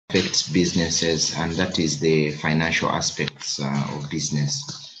affects businesses, and that is the financial aspects of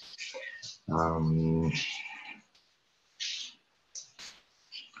business.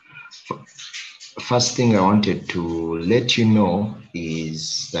 First thing I wanted to let you know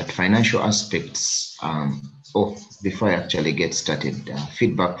is that financial aspects, before I actually get started,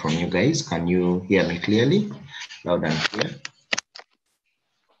 feedback from you guys. Can you hear me clearly, loud and clear?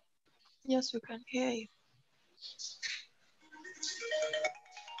 Yes, we can hear you.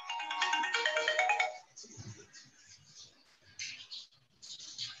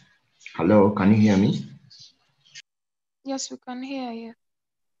 Hello, can you hear me? Yes, we can hear you.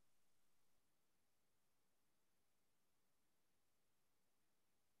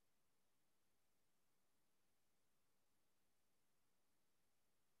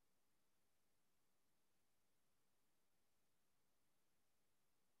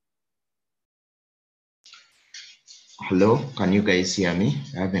 Hello, can you guys hear me?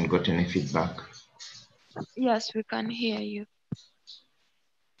 I haven't got any feedback. Yes, we can hear you.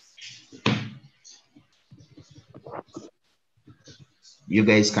 You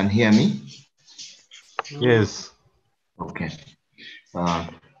guys can hear me? Yes. Okay.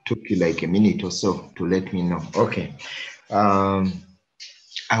 Took you like a minute or so to let me know. Okay.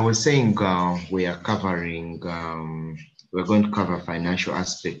 I was saying we are covering, we're going to cover financial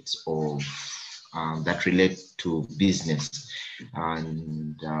aspects of that relate to business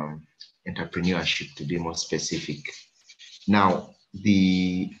and entrepreneurship, to be more specific. Now,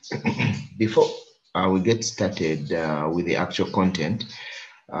 before we get started with the actual content,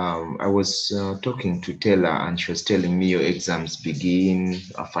 I was talking to Taylor, and she was telling me your exams begin,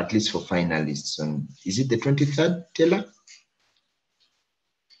 at least for finalists. And is it the 23rd, Taylor?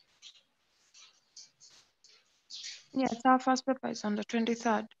 Yes, our first paper is on the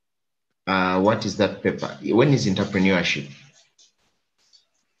 23rd. What is that paper? When is entrepreneurship?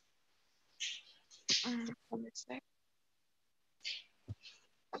 Let me see.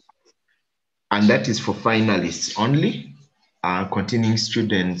 And that is for finalists only? Continuing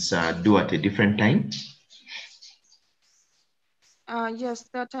students do at a different time? Yes,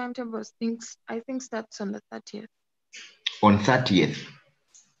 their timetables I think starts on the 30th. On 30th?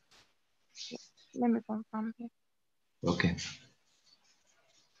 Let me confirm here. Okay.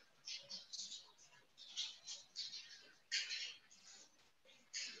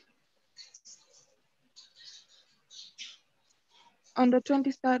 On the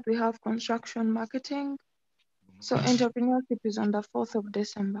 23rd, we have construction marketing. So entrepreneurship is on the 4th of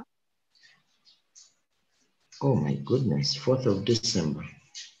December. Oh my goodness, 4th of December.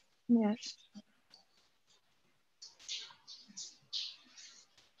 Yes.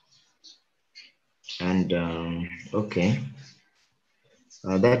 And okay.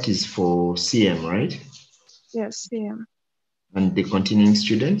 That is for CM, right? Yes, CM. And the continuing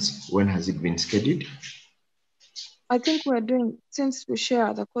students, when has it been scheduled? I think we're doing, since we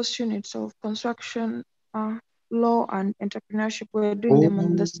share the course units of construction, law, and entrepreneurship, we're doing them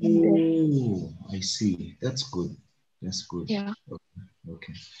on the same day. Oh, I see. That's good. That's good. Yeah.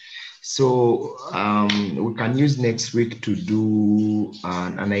 Okay. So we can use next week to do,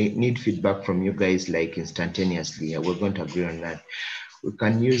 and I need feedback from you guys like instantaneously. We're going to agree on that. We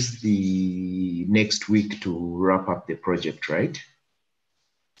can use the next week to wrap up the project, right?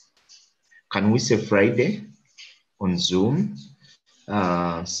 Can we say Friday on Zoom,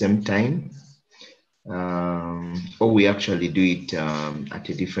 same time? Or we actually do it at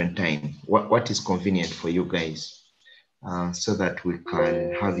a different time? What is convenient for you guys? So that we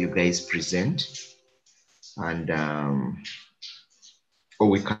can have you guys present, and or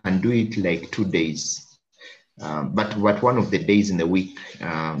we can do it like 2 days, but one of the days in the week,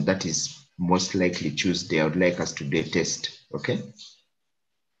 that is most likely Tuesday, I would like us to do a test. Okay,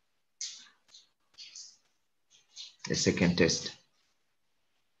 a second test,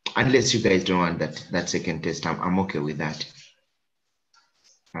 unless you guys don't want that second test. I'm okay with that,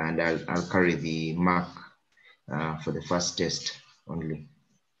 and I'll carry the mark for the first test only.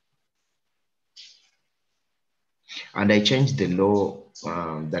 And I changed the law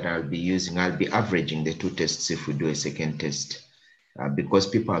that I'll be using. I'll be averaging the 2 tests if we do a second test, because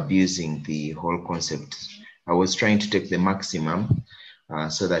people are abusing the whole concept. I was trying to take the maximum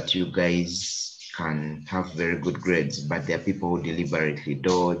so that you guys can have very good grades, but there are people who deliberately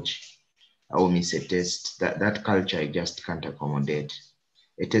dodge or miss a test. That culture I just can't accommodate.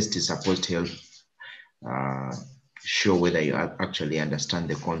 A test is supposed to help show whether you actually understand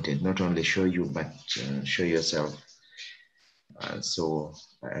the content, not only show you, but show yourself. So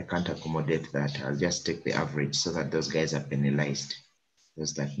I can't accommodate that. I'll just take the average so that those guys are penalized,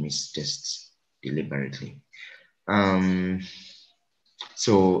 those that miss tests deliberately.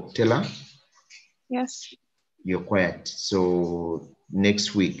 So Tella, Yes. you're quiet. So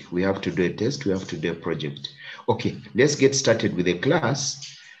next week we have to do a test, we have to do a project. Okay, let's get started with the class.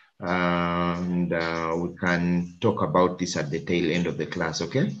 And we can talk about this at the tail end of the class,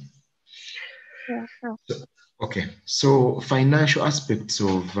 okay? Yeah, sure. Okay, so financial aspects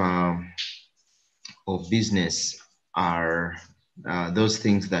of business are those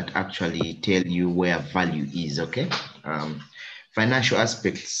things that actually tell you where value is, okay? Financial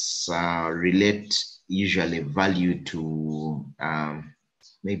aspects relate usually value to,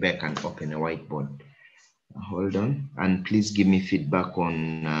 maybe I can open a whiteboard. Hold on, and please give me feedback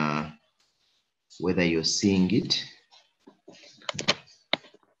on whether you're seeing it.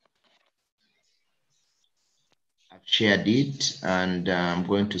 I've shared it and I'm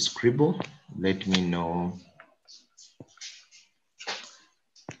going to scribble. Let me know.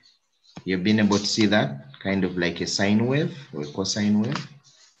 You've been able to see that? Kind of like a sine wave or a cosine wave?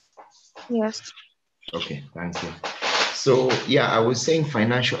 Yes. Okay, thank you. So yeah, I was saying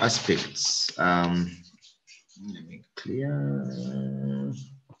financial aspects. Let me clear.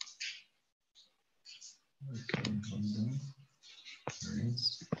 Okay, hold on.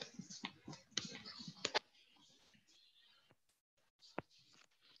 Nice.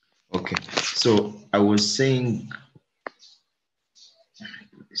 Okay, so I was saying,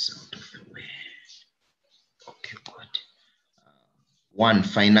 put this out of the way. Okay, good. One,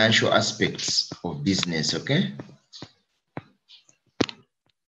 financial aspects of business, okay?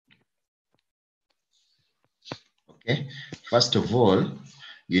 Okay, first of all,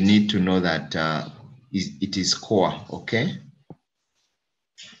 you need to know that it is core, okay?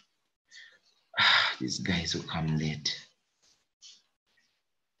 These guys will come late.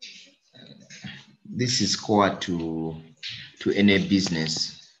 This is core to any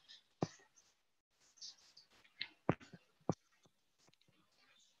business.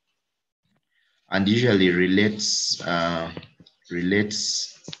 And usually relates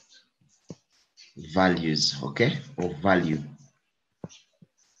values, okay, or value,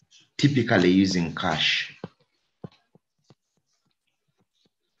 typically using cash.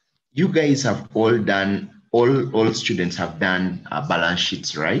 You guys have all done, all students have done balance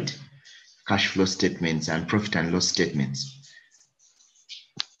sheets, right? Cash flow statements and profit and loss statements,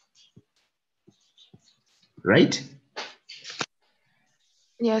 right?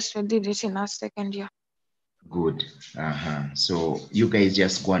 Yes, we did it in our second year. Good. So you guys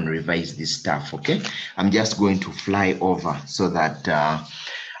just go and revise this stuff, okay? I'm just going to fly over so that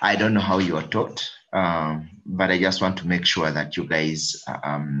I don't know how you are taught, but I just want to make sure that you guys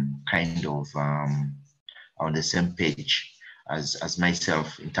kind of on the same page as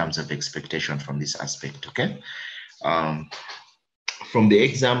myself in terms of expectation from this aspect, okay? From the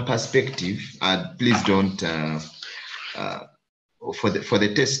exam perspective, please don't for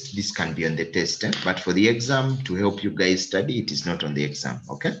the test, this can be on the test, but for the exam, to help you guys study, it is not on the exam,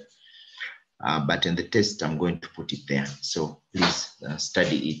 okay? But in the test, I'm going to put it there. So please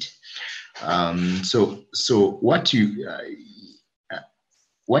study it. So what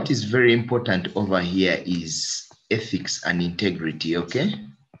is very important over here is ethics and integrity, okay?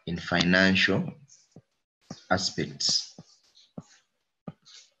 In financial aspects.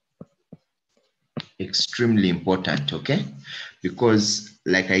 Extremely important, okay? Because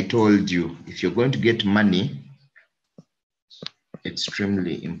like I told you, if you're going to get money,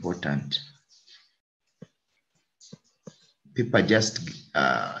 extremely important. People are just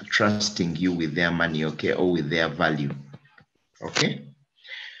trusting you with their money, okay, or with their value, okay?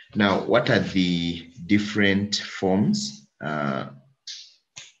 Now, what are the different forms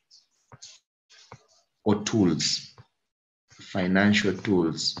or tools, financial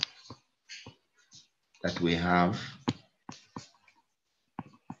tools that we have?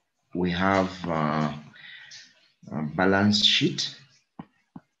 We have a balance sheet.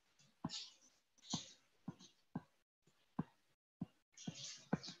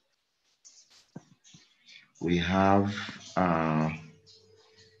 We have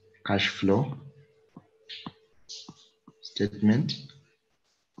cash flow statement.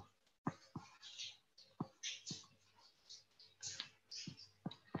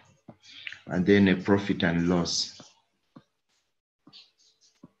 And then a profit and loss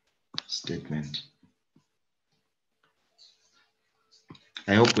statement.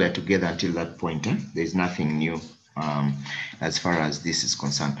 I hope we are together until that point. There's nothing new as far as this is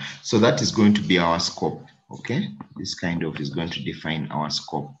concerned. So that is going to be our scope, okay? This kind of is going to define our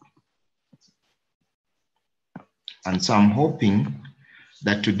scope. And so I'm hoping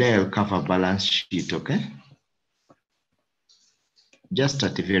that today I'll cover balance sheet, okay? Just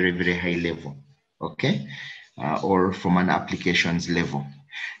at a very, very high level, okay? or from an applications level.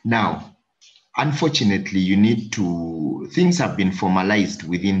 Now, unfortunately, things have been formalized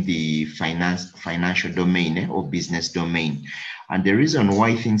within the financial domain or business domain. And the reason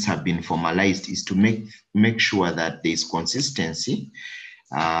why things have been formalized is to make sure that there's consistency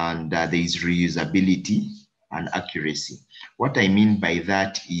and there is reusability and accuracy. What I mean by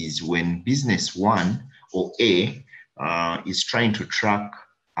that is when business one or A is trying to track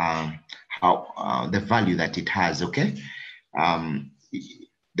how the value that it has, okay?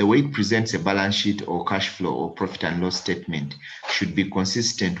 The way it presents a balance sheet or cash flow or profit and loss statement should be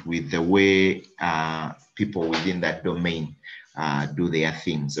consistent with the way people within that domain do their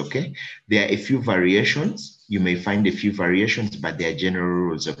things, okay? There are a few variations. You may find a few variations, but there are general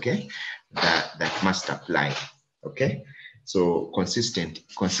rules, okay, that must apply, okay? So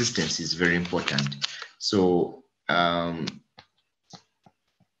consistency is very important. So a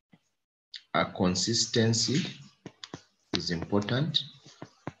consistency is important.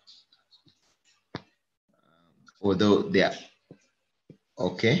 Although there are,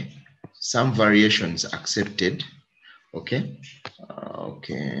 okay, some variations accepted, okay,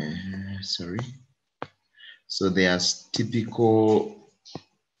 okay, sorry. So there's typical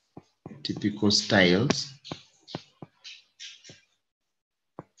styles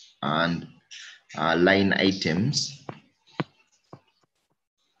and line items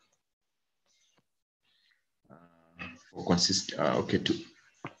for okay,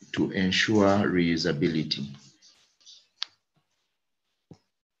 to ensure reusability.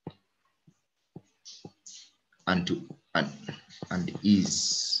 And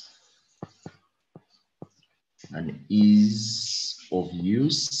ease of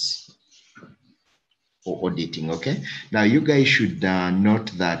use or auditing, okay? Now you guys should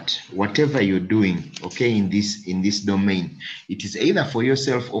note that whatever you're doing, okay, in this domain, it is either for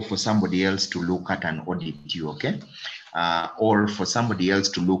yourself or for somebody else to look at and audit you, okay? Or for somebody else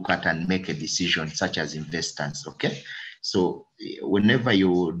to look at and make a decision, such as investors, okay? So whenever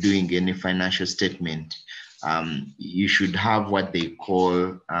you're doing any financial statement, you should have what they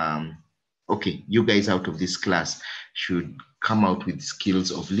call, okay, you guys out of this class should come out with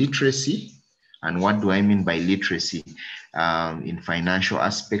skills of literacy. And what do I mean by literacy? In financial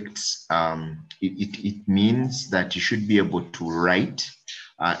aspects, it means that you should be able to write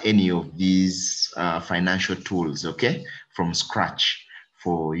any of these financial tools, okay, from scratch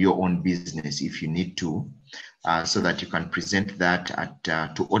for your own business if you need to, so that you can present that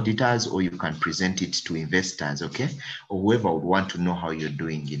to auditors, or you can present it to investors, okay, or whoever would want to know how you're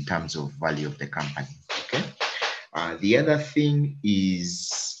doing in terms of value of the company, okay. The other thing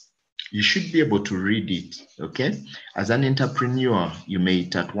is you should be able to read it, okay? As an entrepreneur, you may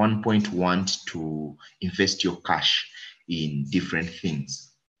at one point want to invest your cash in different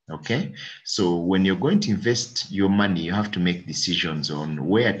things, okay? So when you're going to invest your money, you have to make decisions on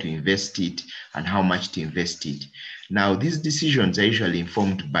where to invest it and how much to invest it. Now, these decisions are usually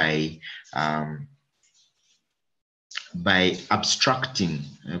informed by abstracting,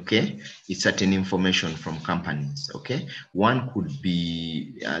 okay, certain information from companies, okay. One could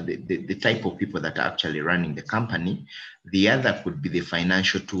be the type of people that are actually running the company. The other could be the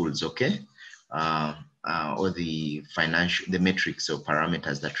financial tools, okay, or the metrics or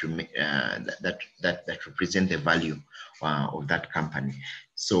parameters that represent the value of that company.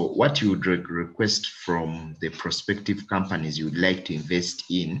 So what you would request from the prospective companies you would like to invest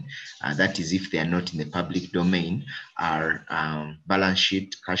in, that is if they are not in the public domain, are balance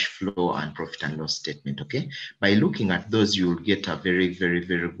sheet, cash flow, and profit and loss statement, okay? By looking at those, you will get a very, very,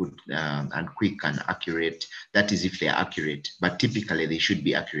 very good and quick and accurate, that is if they are accurate, but typically they should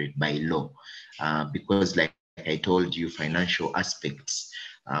be accurate by law, because like I told you, financial aspects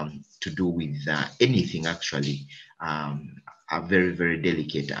to do with anything actually are very, very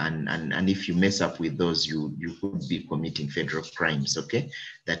delicate, and if you mess up with those, you could be committing federal crimes, okay,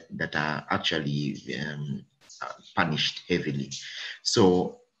 that are actually punished heavily.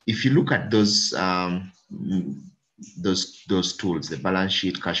 So if you look at those tools, the balance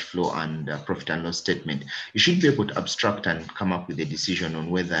sheet, cash flow, and profit and loss statement, you should be able to abstract and come up with a decision on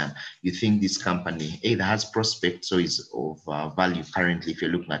whether you think this company either has prospects or is of value currently, if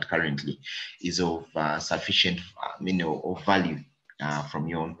you're looking at currently, is of sufficient, of value from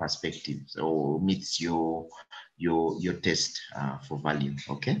your own perspective, or meets your test for value,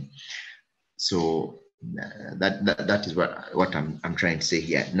 okay? So that is what I'm trying to say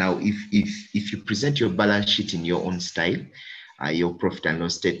here. Now, if you present your balance sheet in your own style, your profit and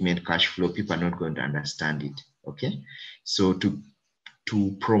loss statement, cash flow, people are not going to understand it, okay? So to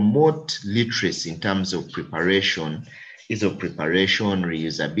promote literacy in terms of preparation,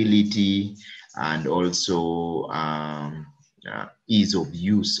 reusability, and also ease of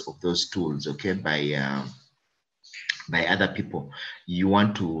use of those tools, okay, by other people. You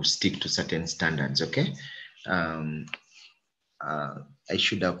want to stick to certain standards, okay? I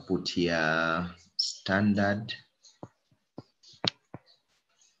should have put here standard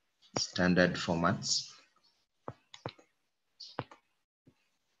formats,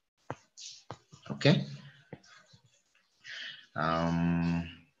 okay?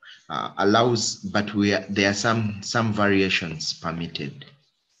 Allows, but there are some variations permitted.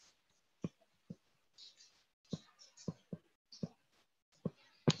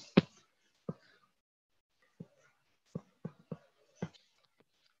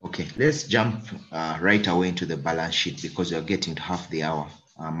 Okay, let's jump right away into the balance sheet because we're getting to half the hour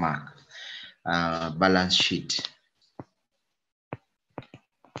mark. Balance sheet.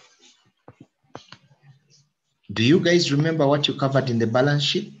 Do you guys remember what you covered in the balance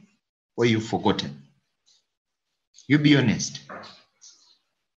sheet, or you've forgotten? You be honest.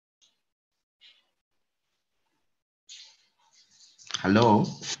 Hello?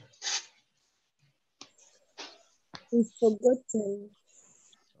 We've forgotten.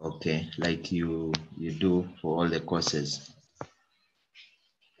 Okay, like you do for all the courses.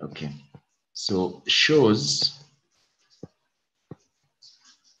 Okay, so shows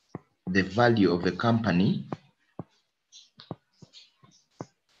the value of a company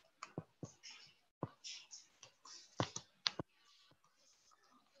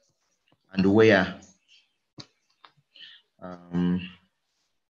and where,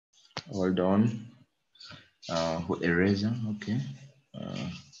 hold on, eraser, okay,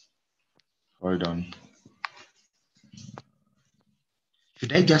 hold on.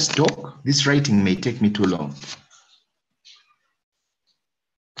 Should I just talk? This writing may take me too long.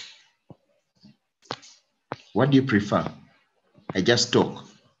 What do you prefer? I just talk,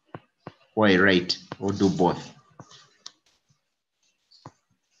 or I write, or do both?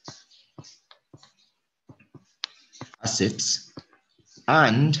 Assets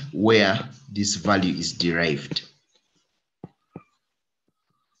and where this value is derived.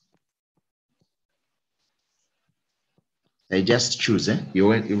 I just choose,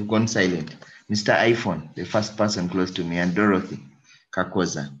 you've gone silent. Mr. iPhone, the first person close to me, and Dorothy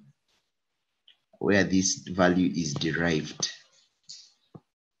Kakoza, where this value is derived.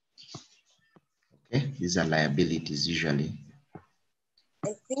 Okay, these are liabilities usually.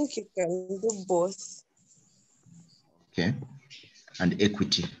 I think you can do both. Okay, and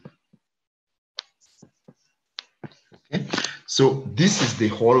equity. Okay, so this is the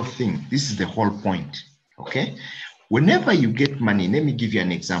whole thing. This is the whole point. Okay, whenever you get money, let me give you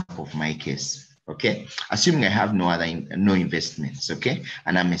an example of my case. Okay, assuming I have no investments. Okay,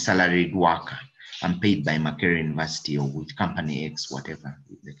 and I'm a salaried worker. I'm paid by Makerere University or with company X, whatever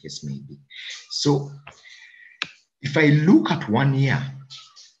the case may be. So if I look at 1 year,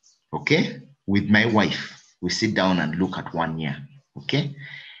 okay, with my wife, we sit down and look at 1 year, okay,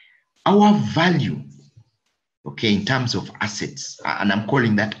 our value, okay, in terms of assets, and I'm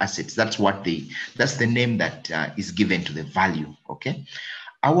calling that assets, that's the name that is given to the value, okay.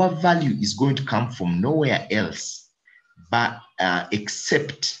 Our value is going to come from nowhere else but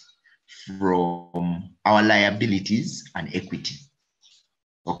except from our liabilities and equity,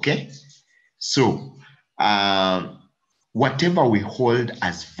 okay. So whatever we hold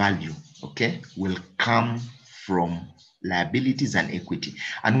as value, okay, will come from liabilities and equity.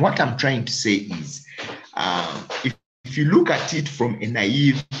 And what I'm trying to say is, if you look at it from a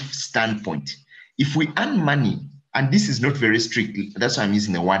naive standpoint, if we earn money, and this is not very strict, that's why I'm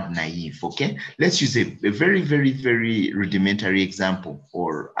using the word naive, okay? Let's use a very, very, very rudimentary example,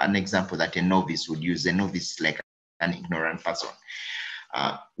 or an example that a novice would use. A novice is like an ignorant person.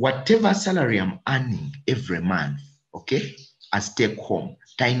 Whatever salary I'm earning every month, okay, as take home,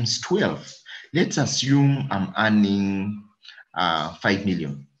 times 12. Let's assume I'm earning 5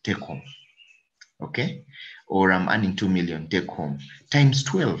 million take home, okay? Or I'm earning 2 million take home, times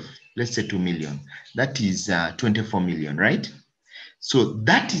 12, let's say 2 million. That is 24 million, right? So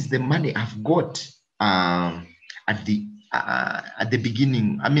that is the money I've got at the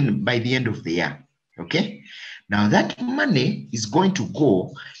beginning, I mean, by the end of the year, okay? Now that money is going to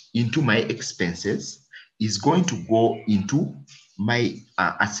go into my expenses, is going to go into my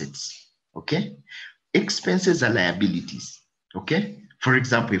assets, okay? Expenses are liabilities, okay? For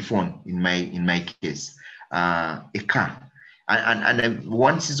example, a phone, in my case, a car. And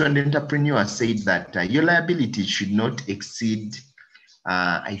one seasoned entrepreneur said that your liability should not exceed,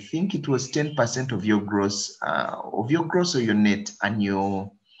 I think it was 10% of your gross or your net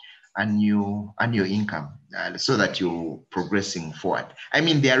annual income. so that you're progressing forward. I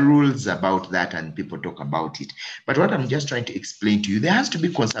mean, there are rules about that and people talk about it. But what I'm just trying to explain to you, there has to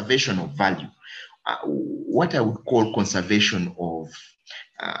be conservation of value. What I would call conservation of,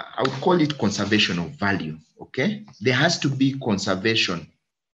 I would call it conservation of value, okay? There has to be conservation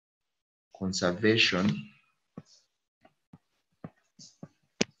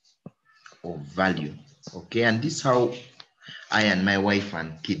of value, okay? And this is how I and my wife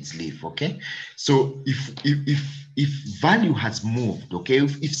and kids live, okay? So if value has moved, okay,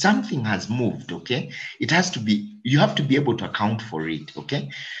 if something has moved, okay, it has to be, you have to be able to account for it, okay?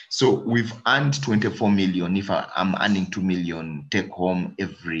 So we've earned 24 million. If I'm earning 2 million take home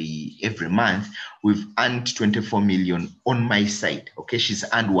every month, we've earned 24 million on my side, okay? She's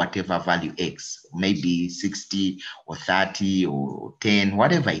earned whatever value X, maybe 60 or 30 or 10,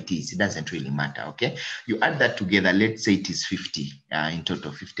 whatever it is, it doesn't really matter, okay? You add that together, let's say it is 50, in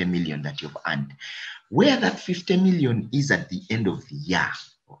total 50 million that you've earned. Where that 50 million is at the end of the year,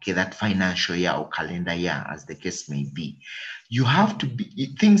 okay, that financial year or calendar year, as the case may be, you have to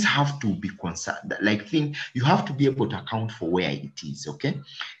be, things have to be concerned, like you have to be able to account for where it is, okay?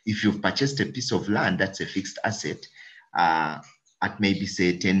 If you've purchased a piece of land, that's a fixed asset, at maybe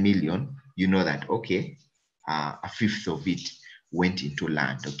say 10 million, you know that, okay, a fifth of it went into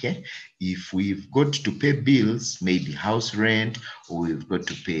land, okay? If we've got to pay bills, maybe house rent, or we've got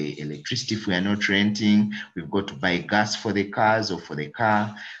to pay electricity if we are not renting, we've got to buy gas for the cars or for the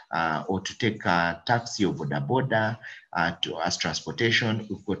car, or to take a taxi or boda boda as transportation,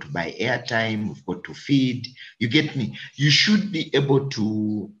 we've got to buy airtime, we've got to feed, you get me? You should be able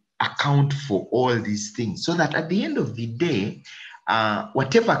to account for all these things so that at the end of the day,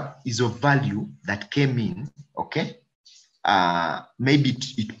 whatever is of value that came in, okay, maybe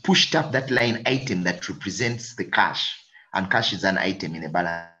it pushed up that line item that represents the cash, and cash is an item in a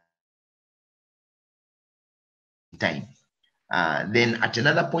balance time. Then at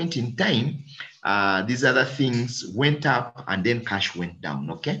another point in time, these other things went up and then cash went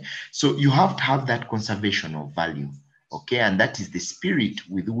down, okay? So you have to have that conservation of value, okay? And that is the spirit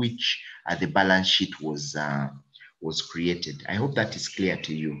with which the balance sheet was created. I hope that is clear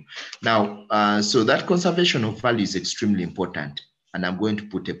to you. Now, so that conservation of value is extremely important, and I'm going to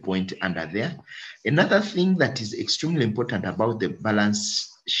put a point under there. Another thing that is extremely important about the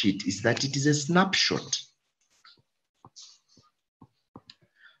balance sheet is that it is a snapshot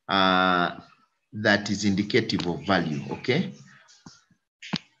that is indicative of value, okay?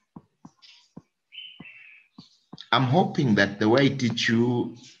 I'm hoping that the way I teach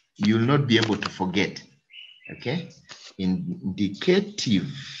you, you'll not be able to forget, okay? Indicative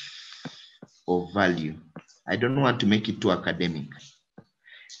of value. I don't want to make it too academic.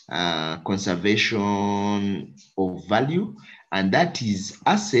 Conservation of value, and that is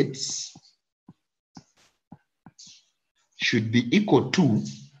assets should be equal to,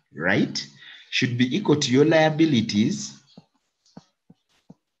 right? Should be equal to your liabilities.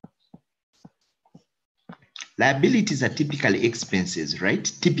 Liabilities are typically expenses, right?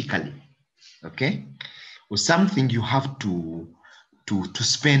 Typically, okay? Or something you have to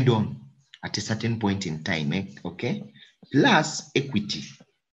spend on at a certain point in time, okay? Plus equity.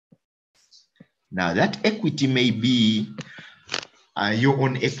 Now that equity may be your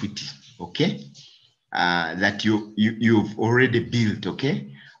own equity, okay? That you've already built, okay,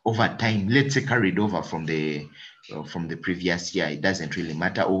 over time. Let's say carried over from the previous year. It doesn't really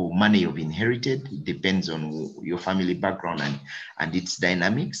matter. Or money you've inherited. It depends on your family background and its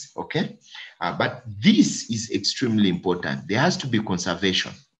dynamics, okay? But this is extremely important. There has to be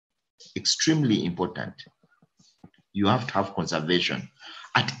conservation. Extremely important. You have to have conservation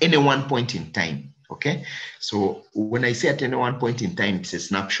at any one point in time. Okay, so when I say at any one point in time, it's a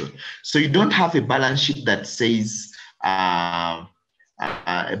snapshot. So you don't have a balance sheet that says a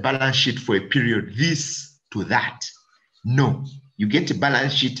balance sheet for a period this to that. No, you get a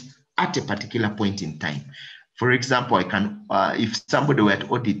balance sheet at a particular point in time. For example, I can, if somebody were to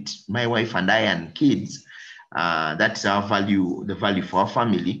audit my wife and I and kids, that's our value, the value for our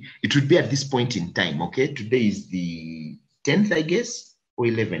family, it would be at this point in time, okay? Today is the 10th, I guess, or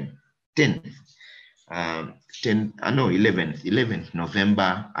 11th, 10th. 11th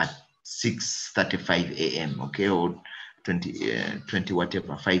November at 6:35 a.m. okay, or 20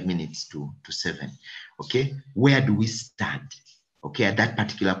 whatever, 5 minutes to 7. Okay, where do we stand? Okay, at that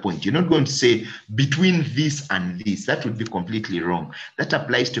particular point, you're not going to say between this and this. That would be completely wrong. That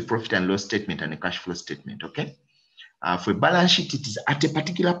applies to profit and loss statement and a cash flow statement. Okay, for a balance sheet, it is at a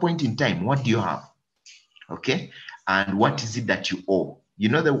particular point in time. What do you have? Okay, and what is it that you owe? You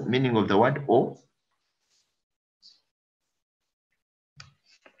know the meaning of the word owe?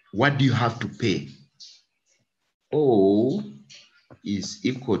 What do you have to pay? O is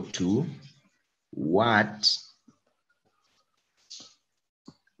equal to what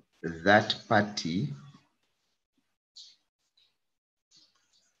that party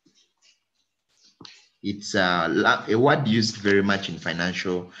it's a word used very much in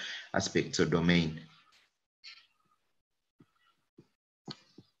financial aspects or domain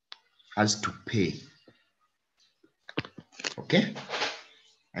has to pay. Okay,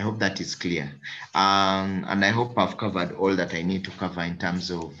 I hope that is clear. And I hope I've covered all that I need to cover in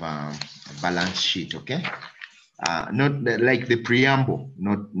terms of balance sheet. Okay, not like the preamble,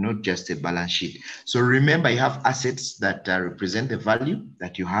 not just a balance sheet. So remember, you have assets that represent the value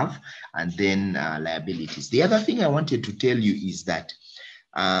that you have, and then liabilities. The other thing I wanted to tell you is that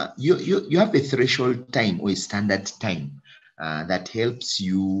you have a threshold time or a standard time that helps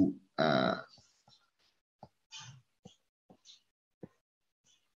you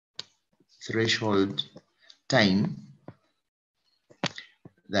threshold time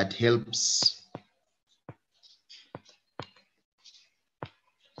that helps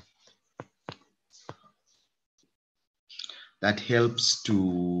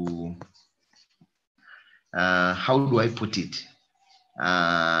to how do I put it,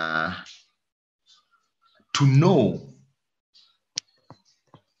 to know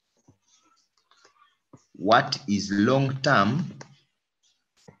what is long-term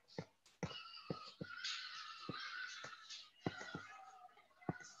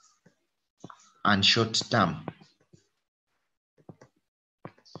and short-term.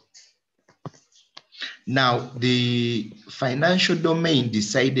 Now, the financial domain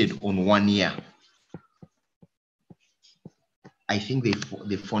decided on 1 year. I think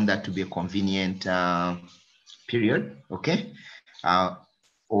they found that to be a convenient period, okay?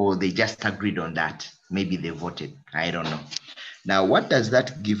 Or they just agreed on that. Maybe they voted, I don't know. Now, what does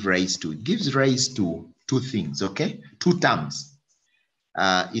that give rise to? It gives rise to two things, okay? Two terms.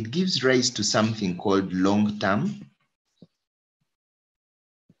 It gives rise to something called long-term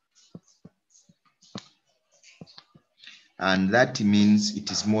and that means it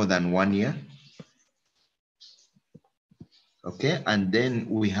is more than 1 year. Okay, and then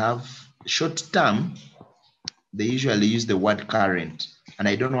we have short term. They usually use the word current, and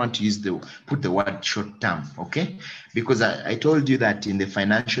I don't want to use put the word short term, okay? Because I told you that in the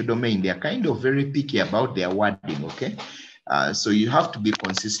financial domain, they are kind of very picky about their wording, okay? So you have to be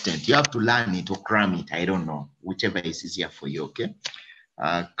consistent. You have to learn it or cram it. I don't know, whichever is easier for you, okay?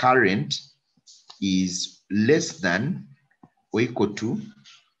 Current is less than or equal to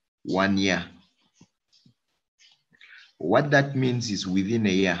 1 year. What that means is within a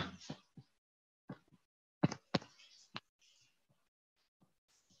year.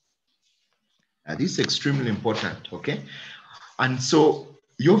 This is extremely important, okay? And so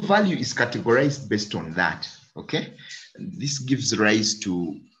your value is categorized based on that, okay? This gives rise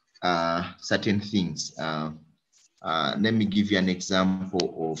to certain things. Let me give you an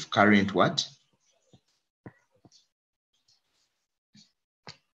example of current what?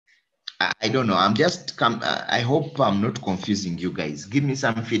 I don't know. I'm just I hope I'm not confusing you guys. Give me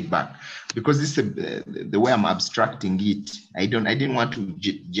some feedback because this is the way I'm abstracting it. I didn't want to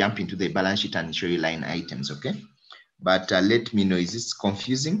jump into the balance sheet and show you line items, okay? But let me know, is this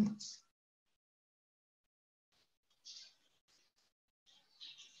confusing?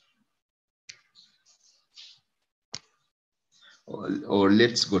 Or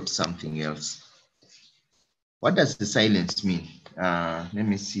let's go to something else. What does the silence mean? Let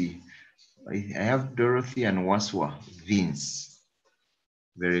me see. I have Dorothy and Waswa, Vince,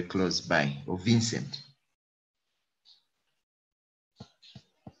 very close by, or Vincent.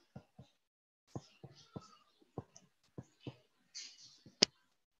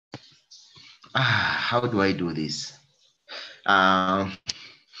 How do I do this? No,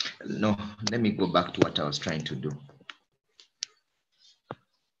 let me go back to what I was trying to do.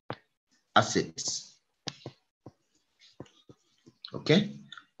 Assets. Okay,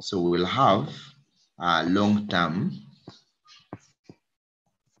 so we'll have long-term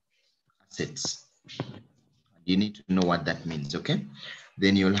assets. You need to know what that means, okay?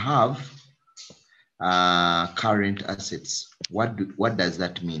 Then you'll have current assets. What does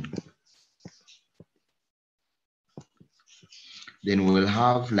that mean? Then we'll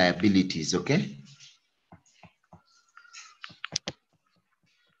have liabilities, okay?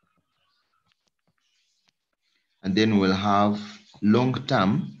 And then we'll have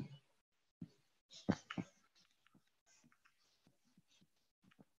long-term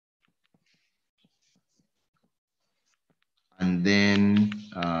and then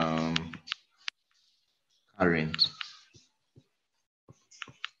current.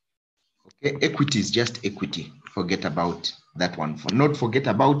 Okay, equity is just equity. forget about that one. Not forget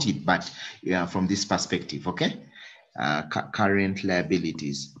about it, but from this perspective, okay? Current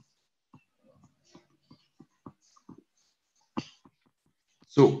liabilities.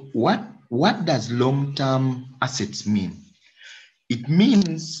 So what does long-term assets mean? It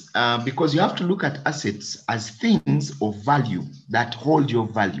means, because you have to look at assets as things of value that hold your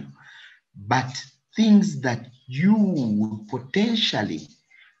value, but things that you would potentially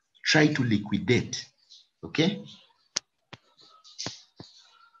try to liquidate, okay?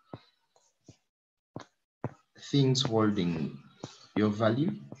 Things holding your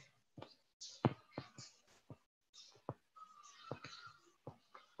value.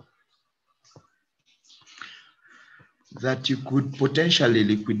 That you could potentially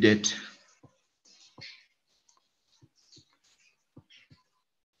liquidate.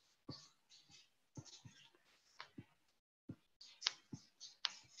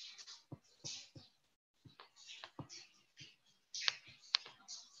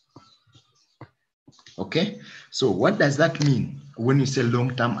 Okay, so what does that mean when you say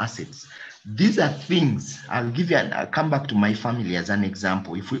long-term assets? These are things, I'll come back to my family as an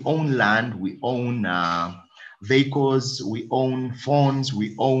example. If we own land, we own vehicles, we own phones,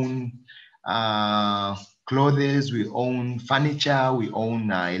 we own clothes, we own furniture, we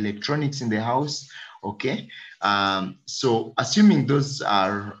own electronics in the house, okay? So assuming those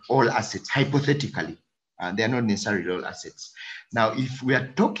are all assets, hypothetically, they are not necessarily all assets. Now, if we are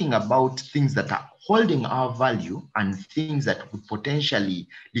talking about things that are holding our value and things that would potentially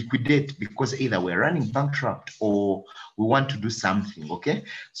liquidate because either we're running bankrupt or we want to do something, okay?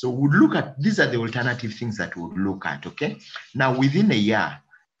 So we'll look at, these are the alternative things that we'll look at, okay? Now, within a year,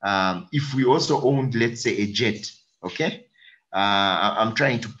 if we also owned, let's say, a jet, okay? I'm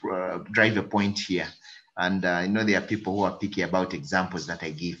trying to drive a point here. And I know there are people who are picky about examples that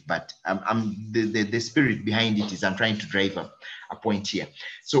I give, but the spirit behind it is I'm trying to drive a point here.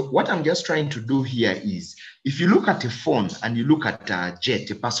 So what I'm just trying to do here is, if you look at a phone and you look at a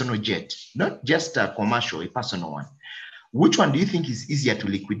jet, a personal jet, not just a commercial, a personal one, which one do you think is easier to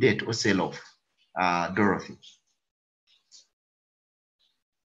liquidate or sell off, Dorothy?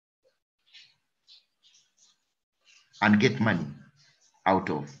 And get money out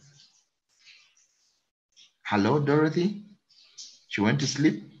of? Hello, Dorothy? She went to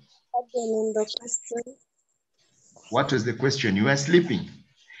sleep? The question. What was the question? You were sleeping.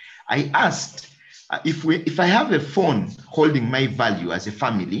 I asked, if I have a phone holding my value as a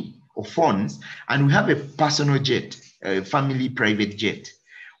family, or phones, and we have a personal jet, a family private jet,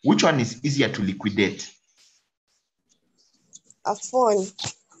 which one is easier to liquidate? A phone.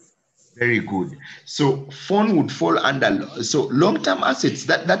 Very good. So phone would fall under, so long-term assets,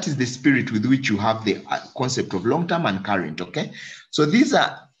 that is the spirit with which you have the concept of long-term and current, okay? So these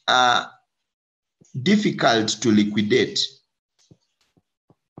are difficult to liquidate.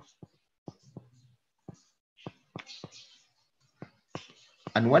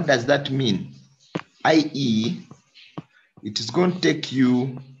 And what does that mean? i.e., it is going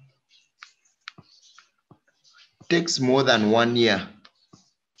to takes more than 1 year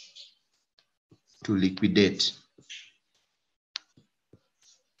to liquidate.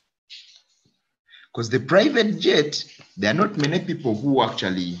 Because the private jet, there are not many people who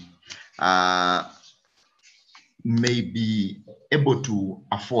actually may be able to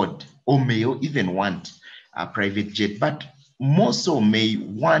afford or may even want a private jet, but more so may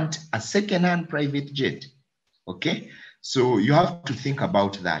want a second-hand private jet, okay? So you have to think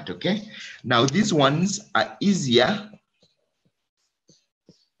about that, okay? Now, these ones are easier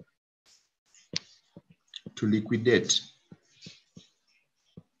to liquidate.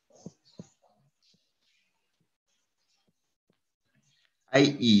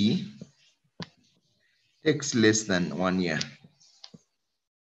 i.e., takes less than 1 year.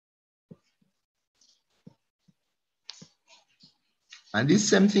 And this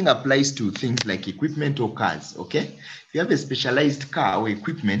same thing applies to things like equipment or cars, okay? If you have a specialized car or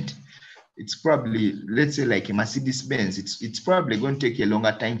equipment, it's probably, let's say like a Mercedes-Benz, it's probably going to take a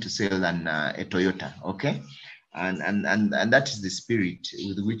longer time to sell than a Toyota, okay? And that is the spirit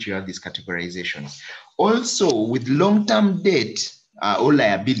with which you have these categorizations. Also, with long-term debt or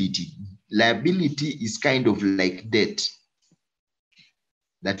liability is kind of like debt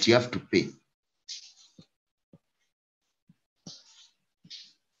that you have to pay.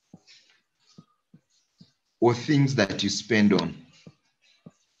 Or things that you spend on.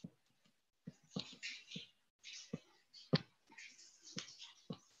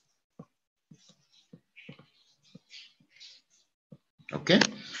 Okay,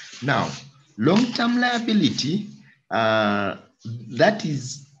 now long-term liability, that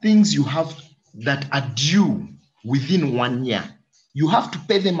is things you have that are due within 1 year. You have to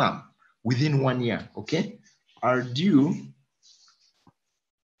pay them up within 1 year, okay? Are due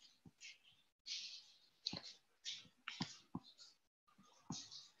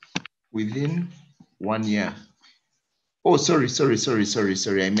within 1 year. Oh, sorry,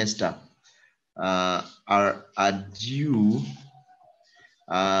 I messed up. Are due,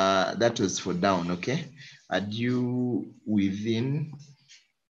 that was for down, okay? Are due within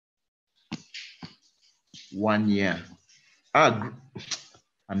 1 year. I'm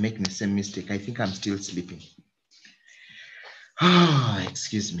making the same mistake. I think I'm still sleeping.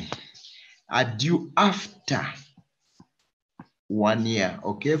 Excuse me. Are due after 1 year,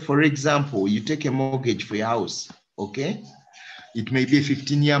 okay? For example, you take a mortgage for your house, okay? It may be a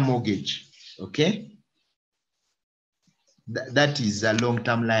 15-year mortgage, okay? That is a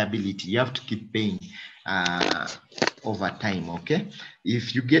long-term liability. You have to keep paying over time, okay?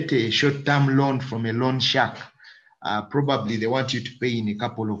 If you get a short-term loan from a loan shark, probably they want you to pay in a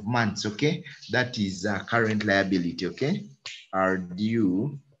couple of months, okay? That is current liability, okay? Are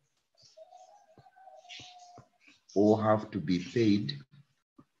due or have to be paid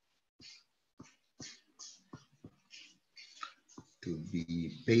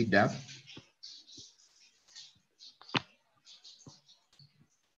up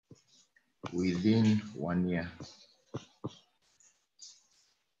within 1 year,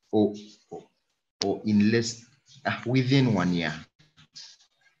 or in less, within 1 year.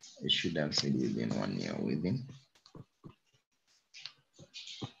 I should have said within 1 year, within.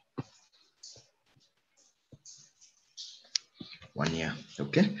 One year,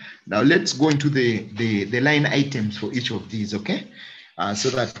 okay? Now let's go into the line items for each of these, okay? So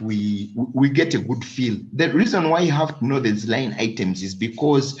that we get a good feel. The reason why you have to know these line items is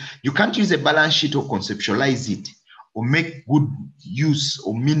because you can't use a balance sheet or conceptualize it or make good use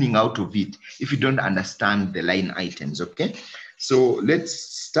or meaning out of it if you don't understand the line items, okay? So let's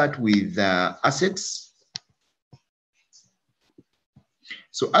start with assets.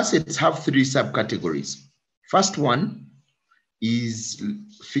 So assets have 3 subcategories. First one is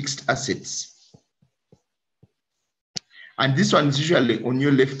fixed assets. And this one is usually on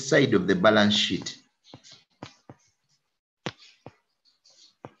your left side of the balance sheet.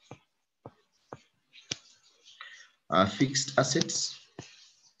 Fixed assets.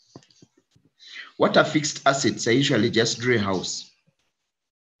 What are fixed assets? I usually just draw a house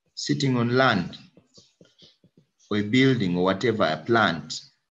sitting on land or a building or whatever, a plant.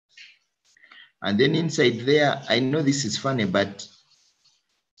 And then inside there, I know this is funny, but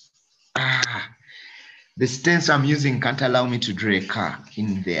the stencil I'm using can't allow me to draw a car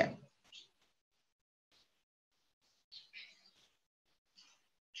in there.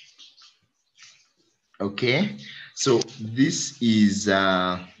 Okay, so this is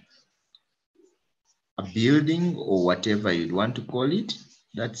a building or whatever you'd want to call it.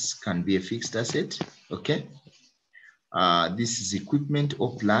 That can be a fixed asset, okay? This is equipment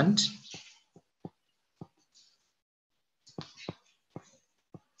or plant.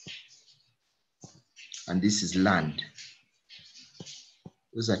 And this is land.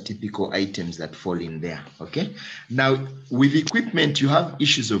 Those are typical items that fall in there, okay? Now, with equipment, you have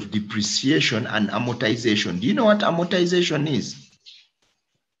issues of depreciation and amortization. Do you know what amortization is?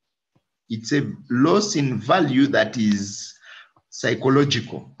 It's a loss in value that is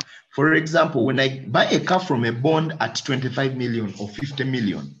psychological. For example, when I buy a car from a bond at 25 million or 50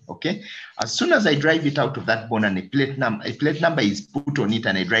 million, okay? As soon as I drive it out of that bond and a plate number is put on it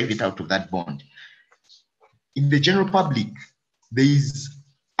and I drive it out of that bond, in the general public, there is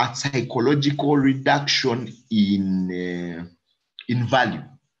a psychological reduction in value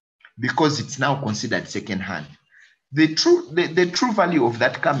because it's now considered second-hand. The true value of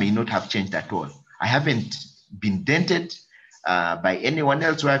that car may not have changed at all. I haven't been dented by anyone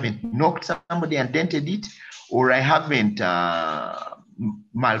else, or I haven't knocked somebody and dented it, or I haven't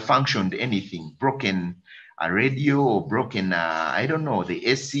malfunctioned anything, broken a radio or broken, I don't know, the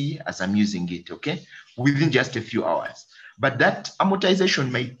AC as I'm using it, okay, within just a few hours. But that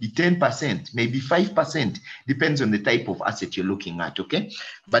amortization might be 10%, maybe 5%, depends on the type of asset you're looking at, okay?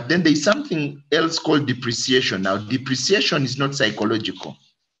 But then there's something else called depreciation. Now, depreciation is not psychological.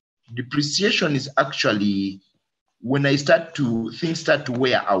 Depreciation is actually when things start to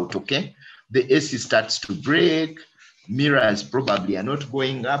wear out, okay? The AC starts to break, mirrors probably are not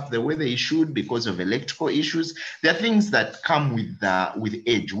going up the way they should because of electrical issues. There are things that come with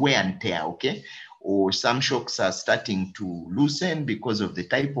age, wear and tear, okay? Or some shocks are starting to loosen because of the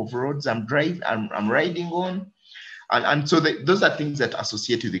type of roads I'm riding on. And so those are things that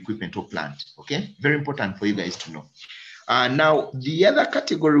associate with equipment or plant, okay? Very important for you guys to know. Now, the other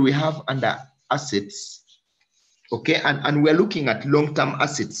category we have under assets Okay, and we're looking at long-term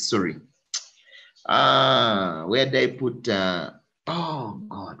assets, sorry. Where did I put, oh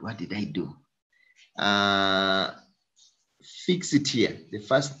God, what did I do? Fix it here. The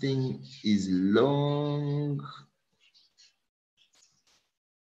first thing is long-term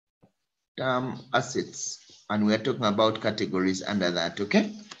assets, and we're talking about categories under that,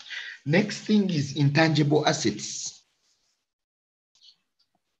 okay? Next thing is intangible assets.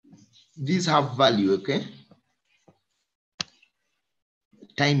 These have value, okay?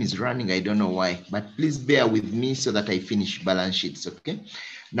 Time is running, I don't know why, but please bear with me so that I finish balance sheets, okay?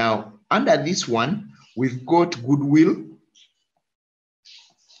 Now, under this one, we've got goodwill.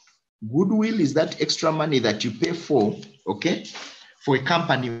 Goodwill is that extra money that you pay for, okay, for a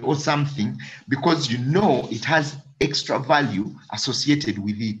company or something, because you know it has extra value associated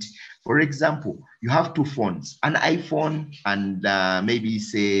with it. For example, you have two phones, an iPhone and maybe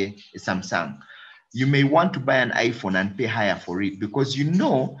say a Samsung. You may want to buy an iPhone and pay higher for it because you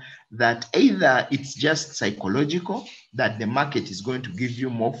know that either it's just psychological that the market is going to give you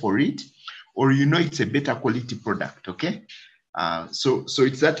more for it, or you know it's a better quality product, okay? So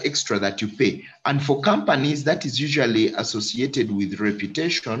it's that extra that you pay. And for companies, that is usually associated with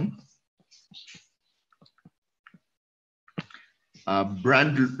reputation,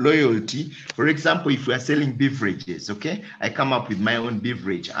 brand loyalty. For example, if we are selling beverages, okay, I come up with my own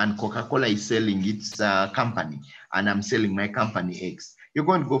beverage and Coca-Cola is selling its company and I'm selling my company X. You're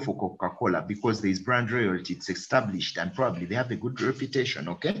going to go for Coca-Cola because there is brand loyalty, it's established and probably they have a good reputation,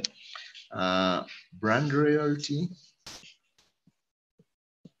 okay? Brand loyalty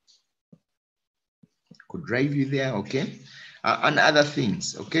could drive you there, okay? And other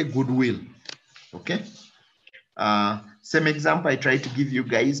things, okay? Goodwill, okay? Same example I try to give you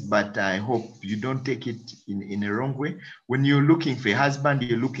guys, but I hope you don't take it in a wrong way. When you're looking for a husband,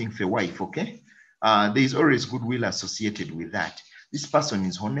 you're looking for a wife, okay? There is always goodwill associated with that. This person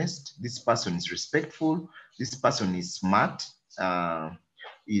is honest, this person is respectful, this person is smart, I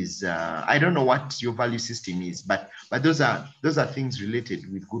don't know what your value system is, but those are things related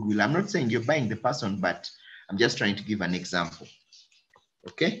with goodwill. I'm not saying you're buying the person, but I'm just trying to give an example.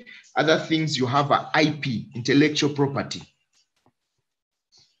 Okay. Other things you have are IP, intellectual property.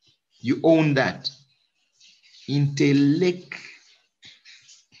 You own that. Intellect.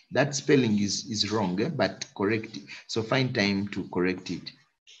 That spelling is wrong, but correct it. So find time to correct it.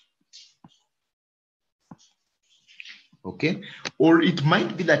 Okay. Or it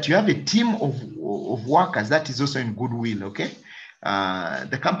might be that you have a team of workers that is also in goodwill. Okay.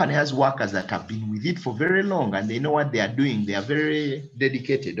 The company has workers that have been with it for very long and they know what they are doing. They are very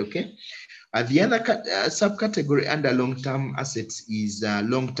dedicated. Okay. The other subcategory under long-term assets is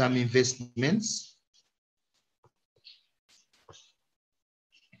long-term investments.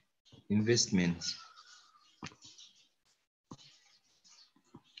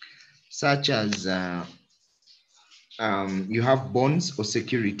 Such as you have bonds or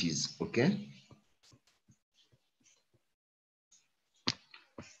securities, okay?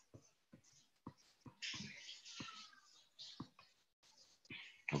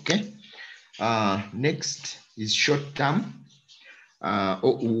 Okay. Next is short-term,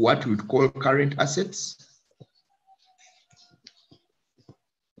 or what we would call current assets.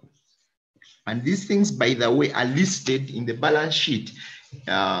 And these things, by the way, are listed in the balance sheet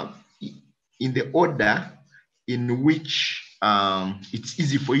in the order in which it's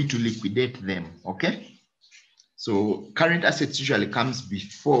easy for you to liquidate them, okay? So current assets usually comes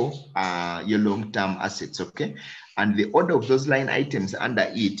before your long-term assets, okay? And the order of those line items under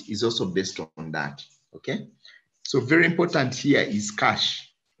it is also based on that, okay? So very important here is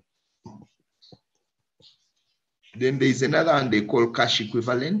cash. Then there is another one they call cash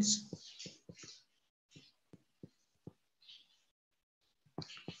equivalents.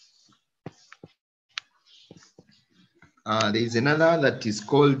 There is another that is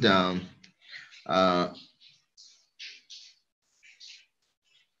called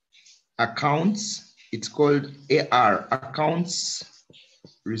accounts. It's called AR, accounts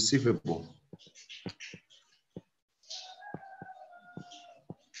receivable.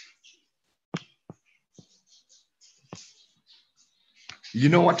 You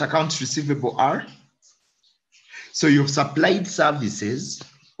know what accounts receivable are? So you've supplied services,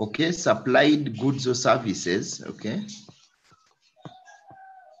 okay? Supplied goods or services, okay?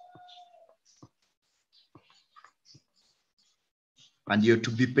 And you're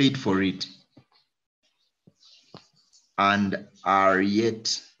to be paid for it and are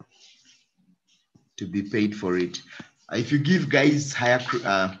yet to be paid for it. If you give guys higher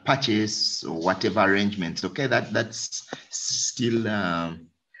purchase or whatever arrangements, okay, that's still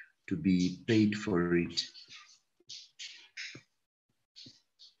to be paid for it.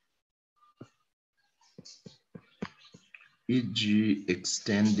 e.g.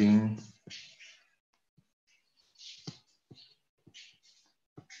 extending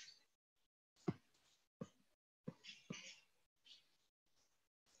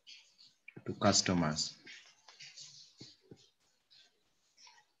to customers.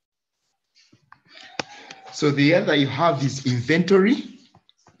 So the other you have is inventory.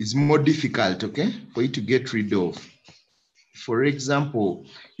 Is more difficult, okay, for you to get rid of. For example,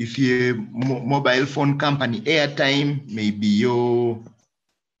 if you're a mobile phone company, airtime, maybe your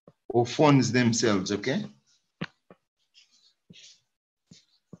or phones themselves, okay?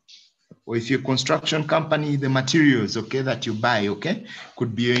 Or if you're a construction company, the materials, okay, that you buy, okay,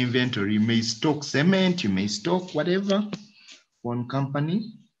 could be your inventory. You may stock cement, you may stock whatever. Phone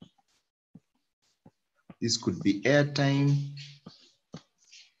company. This could be airtime,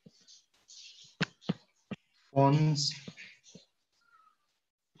 phones,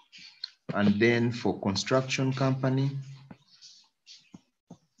 and then for construction company,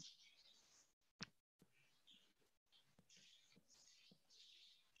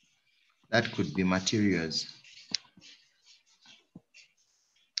 that could be materials.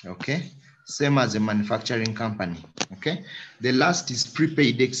 Okay, same as a manufacturing company. Okay, the last is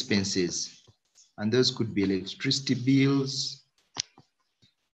prepaid expenses, and those could be electricity bills,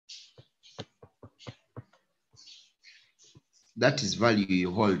 that is value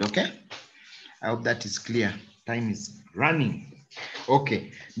you hold. Okay, I hope that is clear. Time is running.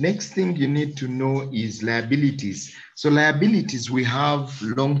 Okay, next thing you need to know is liabilities. So liabilities, we have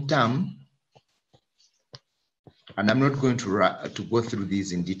long-term, and I'm not going to go through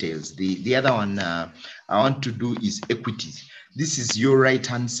these in details. The other one I want to do is equities. This is your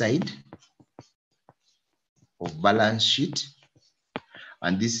right-hand side of balance sheet,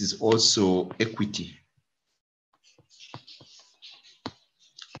 and this is also equity.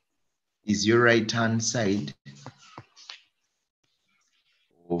 Is your right-hand side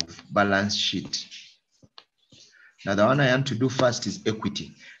of balance sheet. Now the one I want to do first is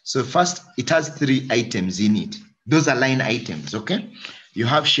equity. So first, it has 3 items in it. Those are line items, okay? You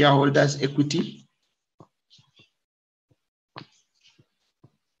have shareholders' equity.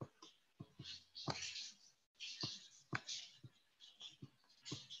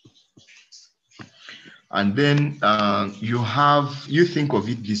 And then you think of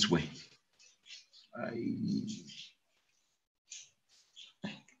it this way.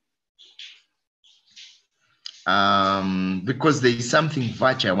 Because there is something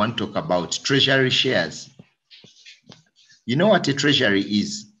virtual I want to talk about, treasury shares. You know what a treasury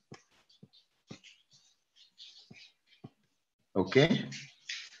is? Okay.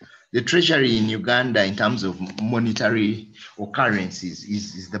 The treasury in Uganda, in terms of monetary or currencies,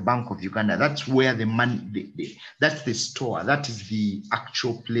 is the Bank of Uganda. That's where the money, that's the store. That is the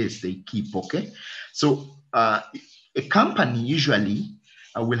actual place they keep, okay? So a company usually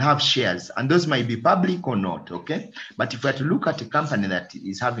will have shares, and those might be public or not, okay? But if we are to look at a company that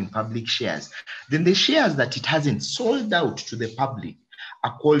is having public shares, then the shares that it hasn't sold out to the public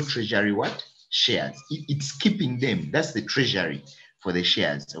are called treasury what? Shares. It's keeping them. That's the treasury for the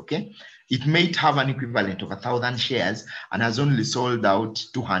shares, okay? It may have an equivalent of 1,000 shares and has only sold out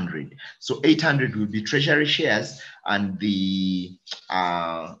 200. So 800 will be treasury shares, and the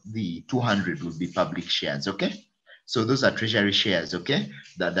 200 will be public shares, okay? So those are treasury shares, okay?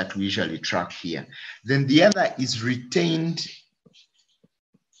 That we usually track here. Then the other is retained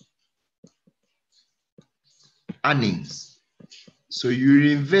earnings. So you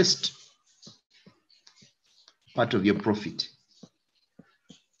reinvest part of your profit.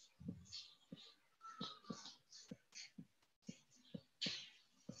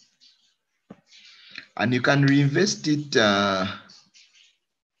 And you can reinvest it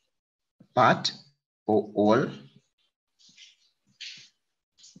part or all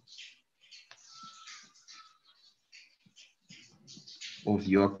of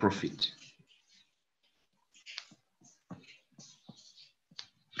your profit.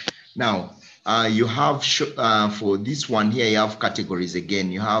 Now, you have, for this one here, you have categories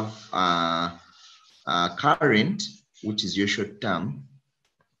again. You have current, which is your short term.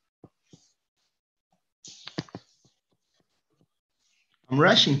 I'm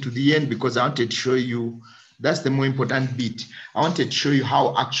rushing to the end because I wanted to show you, that's the more important bit. I wanted to show you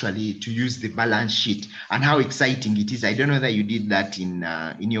how actually to use the balance sheet and how exciting it is. I don't know that you did that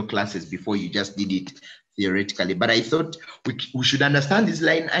in your classes before, you just did it theoretically, but I thought we should understand these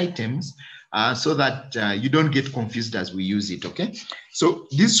line items so that you don't get confused as we use it, okay? So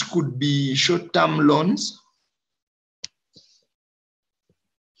this could be short-term loans.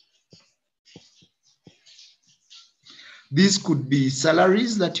 This could be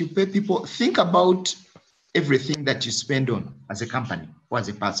salaries that you pay people. Think about everything that you spend on as a company or as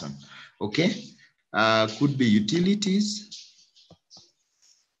a person, okay? Could be utilities,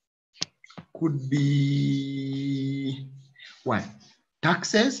 could be what?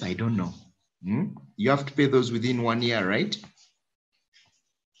 Taxes, I don't know. You have to pay those within 1 year, right?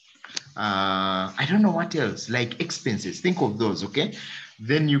 I don't know what else, like expenses, think of those, okay?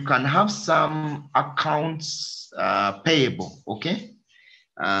 Then you can have some accounts payable, okay?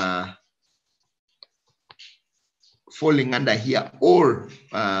 Falling under here, or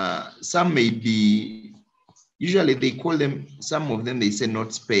some may be, usually they call them, some of them they say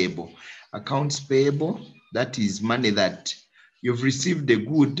notes payable. Accounts payable, that is money that you've received a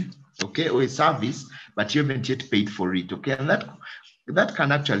good, okay, or a service, but you haven't yet paid for it, okay? And that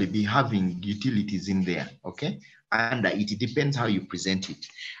can actually be having utilities in there, okay? And it depends how you present it.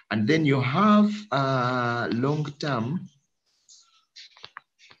 And then you have long-term.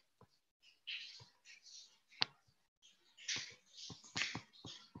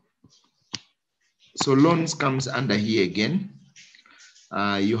 So loans comes under here again.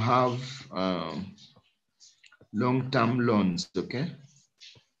 You have long-term loans, okay?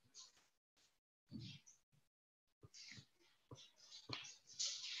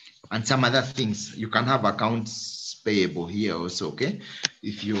 And some other things. You can have accounts payable here also, okay?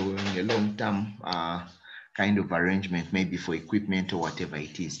 If you're in a long-term kind of arrangement, maybe for equipment or whatever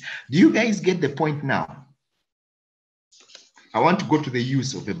it is. Do you guys get the point now? I want to go to the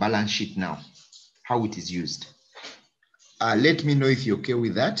use of a balance sheet now, how it is used. Let me know if you're okay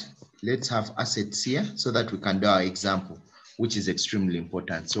with that. Let's have assets here so that we can do our example, which is extremely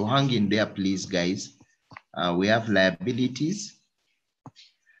important. So hang in there, please, guys. We have liabilities,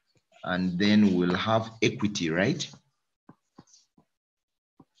 and then we'll have equity, right?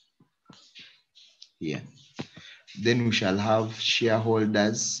 Here. Then we shall have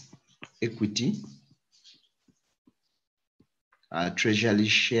shareholders' equity, treasury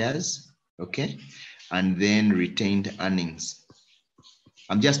shares, okay? And then retained earnings.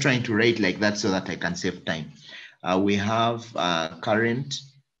 I'm just trying to write like that so that I can save time. We have current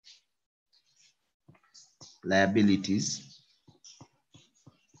liabilities.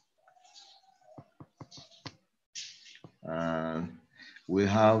 We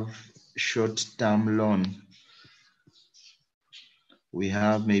have short-term loan. We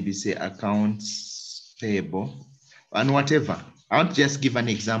have maybe say accounts payable and whatever. I'll just give an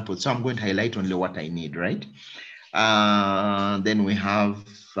example. So I'm going to highlight only what I need, right? Then we have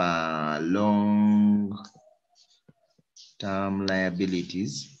long-term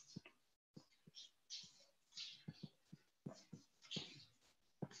liabilities.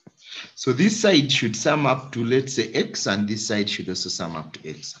 So this side should sum up to, let's say, X, and this side should also sum up to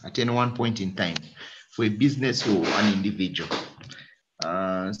X at any one point in time for a business or an individual.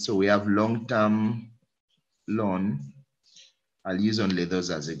 So we have long-term loan. I'll use only those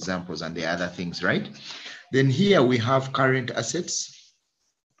as examples and the other things, right? Then here we have current assets.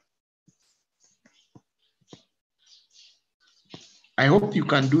 I hope you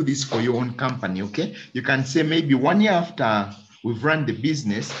can do this for your own company, okay? You can say maybe 1 year after we've run the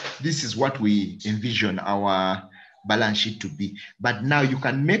business, this is what we envision our balance sheet to be. But now you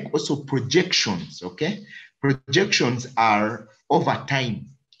can make also projections, okay? Projections are over time.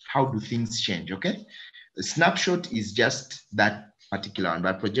 How do things change, okay? A snapshot is just that particular one,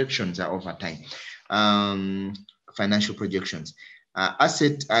 but projections are over time. Financial projections.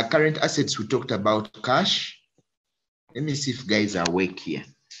 Current assets, we talked about cash. Let me see if guys are awake here.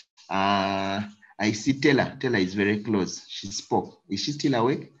 I see Taylor. Taylor is very close. She spoke. Is she still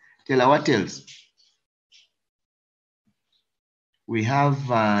awake? Taylor, what else? We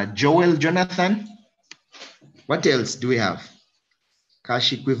have Joel, Jonathan. What else do we have?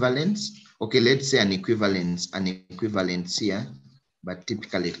 Cash equivalents. Okay, let's say an equivalence here, but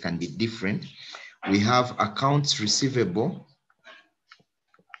typically it can be different. We have accounts receivable.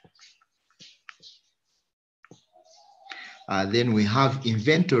 Then we have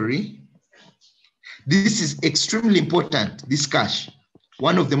inventory. This is extremely important, this cash.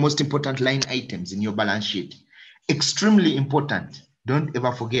 One of the most important line items in your balance sheet. Extremely important. Don't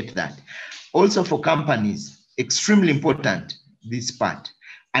ever forget that. Also for companies, extremely important, this part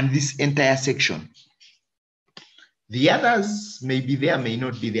and this entire section. The others may be there, may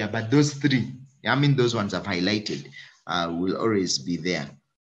not be there, but those three, I mean, those ones I've highlighted will always be there.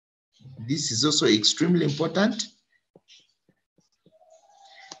 This is also extremely important.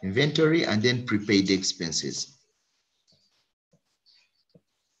 Inventory and then prepaid expenses.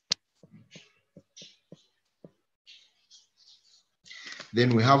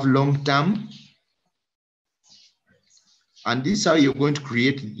 Then we have long-term. And this is how you're going to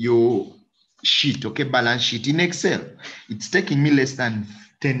create your sheet, okay, balance sheet in Excel. It's taking me less than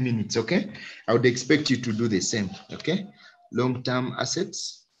 10 minutes, okay? I would expect you to do the same, okay? Long-term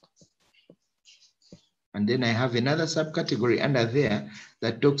assets. And then I have another subcategory under there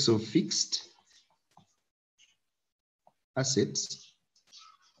that talks of fixed assets.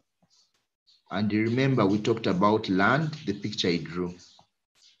 And you remember we talked about land, the picture I drew.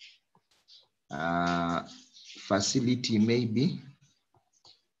 Facility maybe.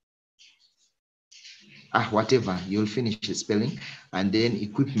 Whatever, you'll finish the spelling. And then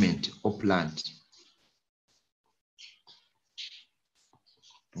equipment or plant.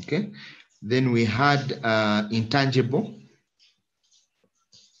 Okay. Then we had intangible.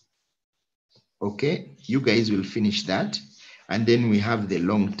 Okay, you guys will finish that. And then we have the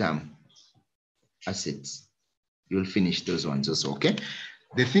long-term assets. You'll finish those ones also, okay?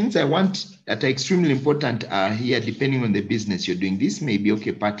 The things I want that are extremely important are here, depending on the business you're doing. This may be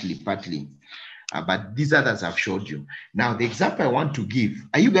okay, partly, but these others I've showed you. Now, the example I want to give,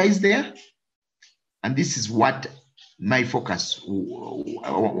 are you guys there? And this is what my focus,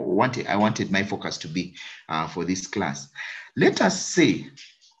 I wanted my focus to be for this class. Let us say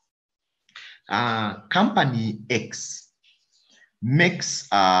company X makes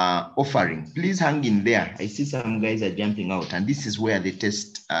offering. Please hang in there. I see some guys are jumping out, and this is where the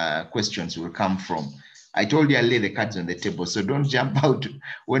test questions will come from. I told you I'll lay the cards on the table, so don't jump out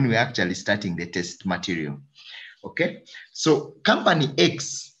when we're actually starting the test material. Okay, so company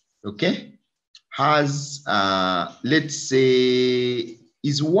X, okay, has, let's say,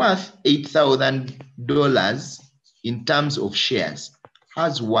 is worth $8,000 in terms of shares,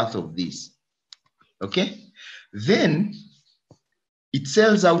 has worth of this, okay? Then it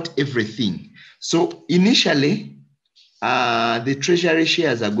sells out everything. So initially, the treasury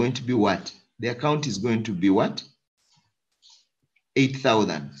shares are going to be what? The account is going to be what?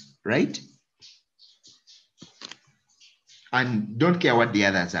 8,000, right? And don't care what the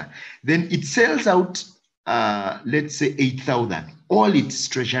others are. Then it sells out, let's say 8,000, all its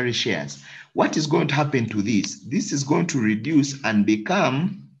treasury shares. What is going to happen to this? This is going to reduce and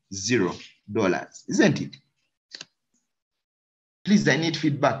become $0, isn't it? Please, I need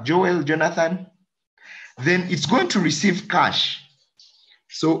feedback. Joel, Jonathan. Then it's going to receive cash.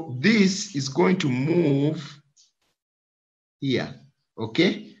 So this is going to move here,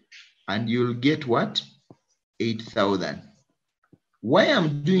 okay? And you'll get what? 8,000. Why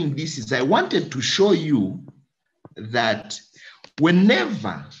I'm doing this is I wanted to show you that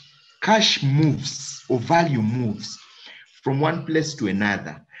whenever cash moves or value moves from one place to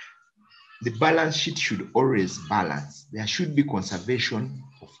another, the balance sheet should always balance. There should be conservation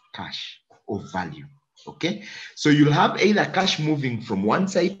of cash or value, okay? So you'll have either cash moving from one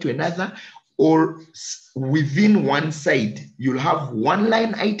side to another, or within one side, you'll have one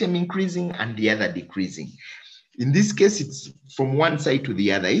line item increasing and the other decreasing. In this case, it's from one side to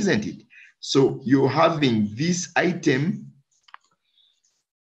the other, isn't it? So you're having this item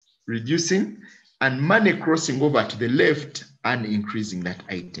reducing and money crossing over to the left and increasing that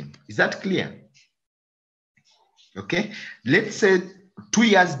item. Is that clear? Okay, let's say 2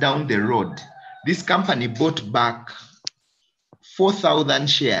 years down the road, this company bought back 4,000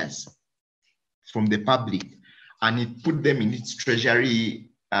 shares from the public and it put them in its treasury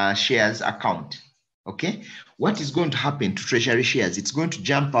shares account. Okay, what is going to happen to treasury shares? It's going to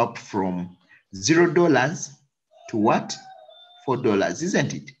jump up from $0 to what? $4,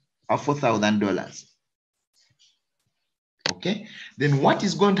 isn't it? Or $4,000. Okay, then what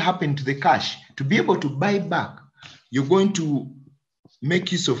is going to happen to the cash? To be able to buy back, you're going to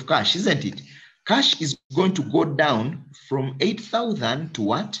make use of cash, isn't it? Cash is going to go down from 8,000 to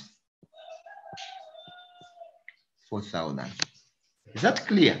what? 4,000. Is that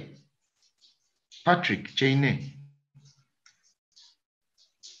clear? Patrick, Chaine.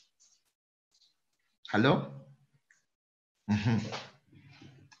 Hello?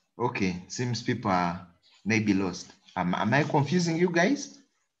 Okay, seems people are maybe lost. Am I confusing you guys?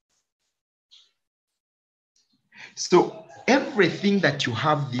 So everything that you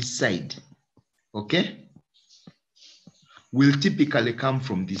have this side, okay, will typically come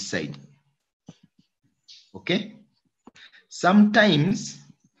from this side, okay? Sometimes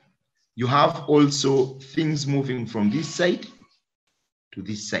you have also things moving from this side to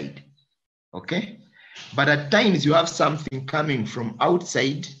this side, okay? But at times you have something coming from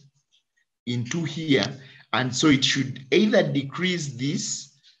outside into here, and so it should either decrease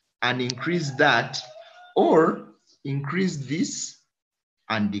this and increase that, or increase this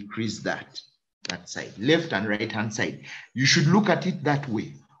and decrease that side, left and right hand side. You should look at it that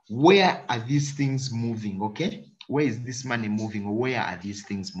way. Where are these things moving, okay? Where is this money moving, or where are these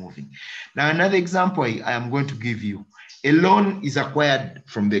things moving? Now, another example I am going to give you. A loan is acquired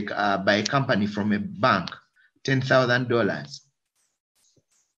from by a company from a bank, $10,000.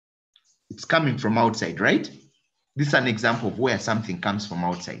 It's coming from outside, right? This is an example of where something comes from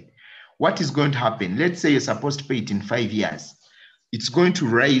outside. What is going to happen? Let's say you're supposed to pay it in 5 years. It's going to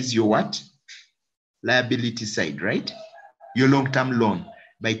raise your what? Liability side, right? Your long-term loan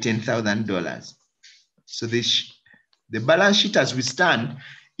by $10,000. So the balance sheet as we stand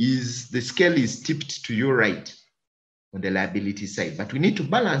is the scale is tipped to your right on the liability side, but we need to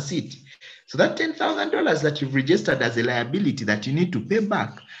balance it. So that $10,000 that you've registered as a liability that you need to pay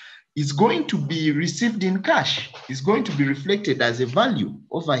back is going to be received in cash. It's going to be reflected as a value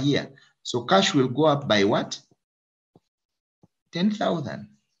over here. So cash will go up by what? 10,000.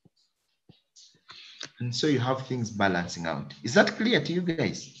 And so you have things balancing out. Is that clear to you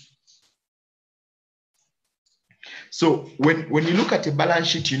guys? So when you look at a balance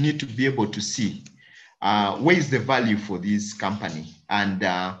sheet, you need to be able to see where is the value for this company and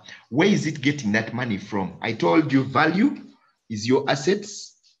where is it getting that money from? I told you value is your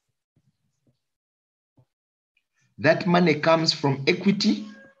assets. That money comes from equity,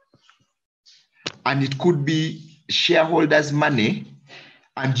 and it could be shareholders' money,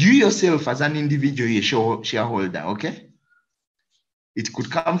 and you yourself as an individual, a shareholder, okay? It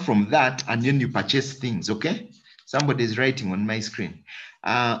could come from that, and then you purchase things, okay? Somebody's writing on my screen.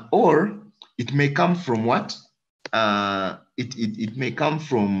 Or it may come from what? It may come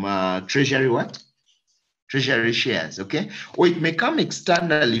from treasury what? Treasury shares, okay? Or it may come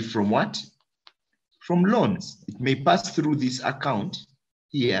externally from what? From loans. It may pass through this account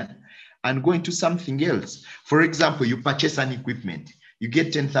here and go into something else. For example, you purchase an equipment. You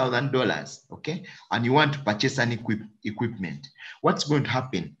get $10,000, okay? And you want to purchase an equipment. What's going to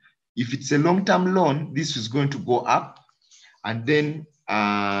happen? If it's a long-term loan, this is going to go up, and then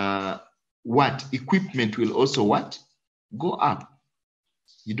what? Equipment will also what? Go up.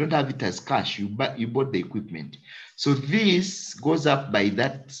 You don't have it as cash, you bought the equipment. So this goes up by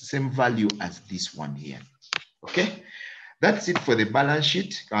that same value as this one here, okay? That's it for the balance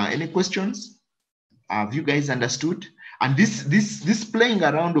sheet. Any questions? Have you guys understood? And this playing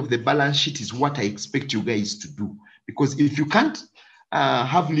around of the balance sheet is what I expect you guys to do. Because if you can't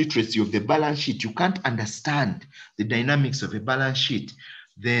have literacy of the balance sheet, you can't understand the dynamics of a balance sheet,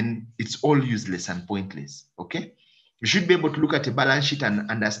 then it's all useless and pointless, okay? You should be able to look at a balance sheet and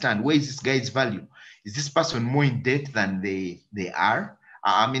understand, where is this guy's value? Is this person more in debt than they are?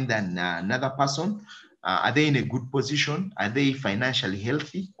 Than another person? Are they in a good position? Are they financially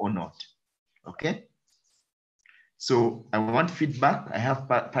healthy or not? Okay. So I want feedback. I have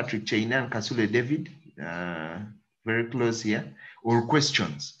Patrick Chaina and Kasule David very close here. Or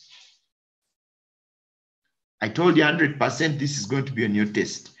questions? I told you 100% this is going to be on your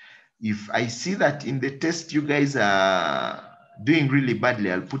test. If I see that in the test you guys are doing really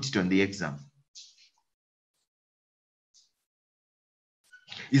badly, I'll put it on the exam.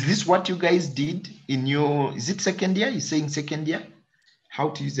 Is this what you guys did in your, is it second year? You're saying second year? How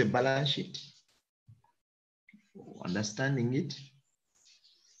to use a balance sheet? Understanding it?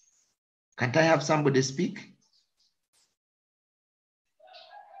 Can't I have somebody speak?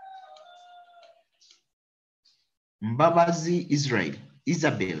 Mbabazi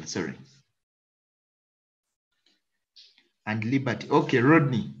Isabel, sorry. And Liberty. Okay,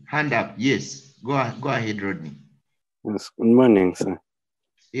 Rodney, hand up. Yes, go ahead, Rodney. Yes, good morning, sir.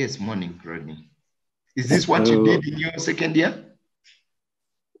 Yes, morning, Rodney. Is this what you did in your second year?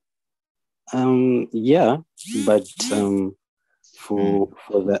 Yeah, but for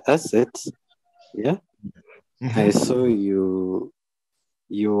the assets, yeah, I saw you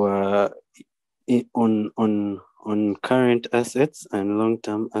are on current assets and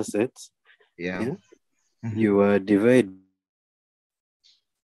long-term assets. Yeah. You are dividing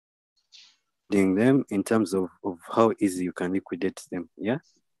them in terms of how easy you can liquidate them. Yeah.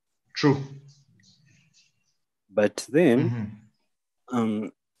 True. But then,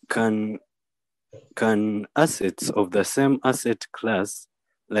 can assets of the same asset class,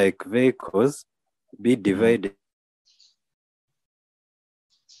 like vehicles, be divided?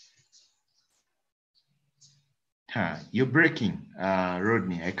 You're breaking,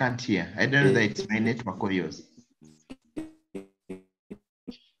 Rodney. I can't hear. I don't know that it's my network or yours.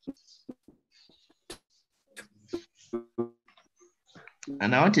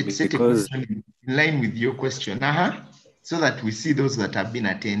 And I wanted to set a question in line with your question, so that we see those that have been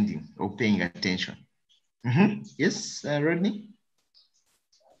attending or paying attention. Yes, Rodney?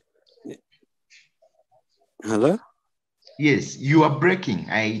 Hello? Yes, you are breaking.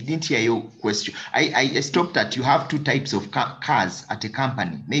 I didn't hear your question. I stopped at you have two types of cars at a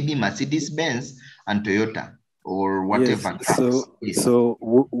company, maybe Mercedes-Benz and Toyota or Yes. whatever cars. Yes.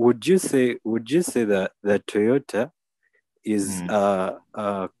 Would you say that Toyota is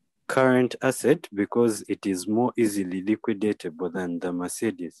a current asset because it is more easily liquidatable than the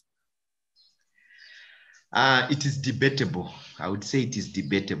Mercedes? It is debatable. I would say it is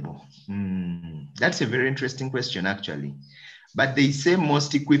debatable. That's a very interesting question, actually. But they say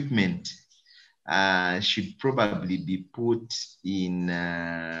most equipment should probably be put in,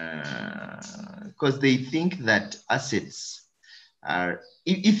 because they think that assets are,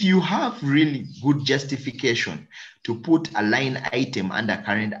 if you have really good justification to put a line item under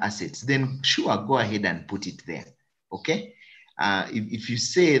current assets, then sure, go ahead and put it there, okay? If you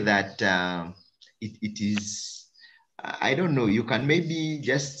say that it is, I don't know, you can maybe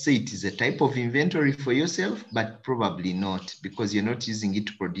just say it is a type of inventory for yourself, but probably not, because you're not using it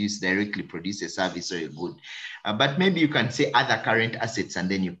to directly produce a service or a good. But maybe you can say other current assets and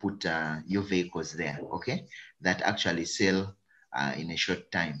then you put your vehicles there, okay? That actually sell in a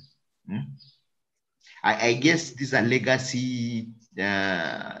short time. I guess these are legacy.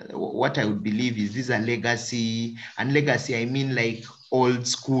 What I would believe is these are legacy, and legacy, I mean like old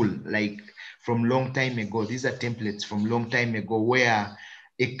school, like from long time ago. These are templates from long time ago where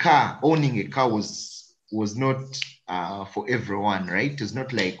owning a car was not for everyone, right? It's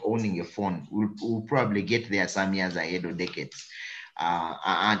not like owning a phone. We'll probably get there some years ahead or decades.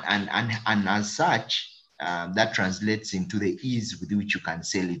 And as such, that translates into the ease with which you can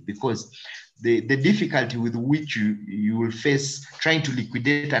sell it, because the difficulty with which you will face trying to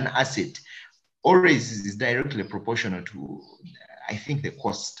liquidate an asset always is directly proportional to, I think, the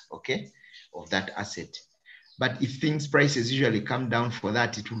cost, okay, of that asset. But if prices usually come down for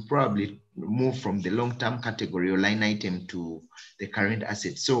that, it will probably move from the long-term category or line item to the current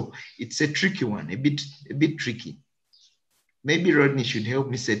asset. So it's a tricky one, a bit tricky. Maybe Rodney should help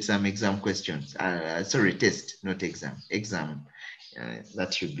me set some exam questions. Sorry, test, not exam. Exam,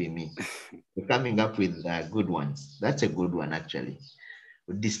 that should be me. We're coming up with good ones. That's a good one, actually.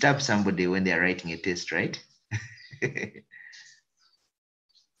 Would disturb somebody when they're writing a test, right?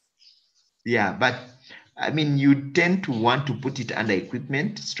 Yeah, but I mean, you tend to want to put it under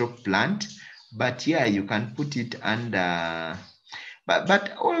equipment, stroke plant, but yeah, you can put it under,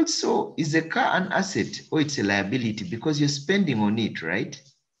 but also, is a car an asset or it's a liability because you're spending on it, right?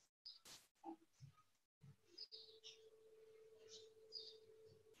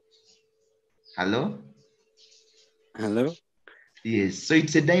 Hello? Hello? Yes, so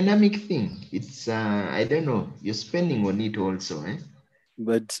it's a dynamic thing. It's, I don't know, you're spending on it also, eh?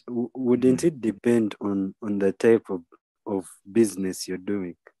 But wouldn't it depend on the type of business you're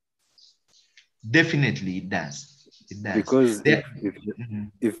doing? Definitely it does. It does. Because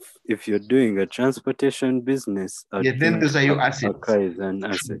if you're doing a transportation business, I then think those are your assets. a car is an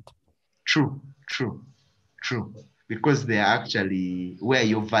asset. True. Because they are actually where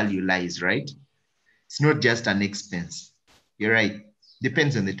your value lies, right? It's not just an expense. You're right.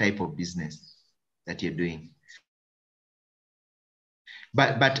 Depends on the type of business that you're doing.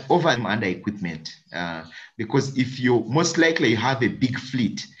 But over under equipment, because if you most likely you have a big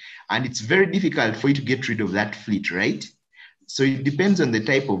fleet, and it's very difficult for you to get rid of that fleet, right? So it depends on the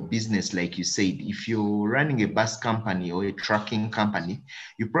type of business, like you said. If you're running a bus company or a trucking company,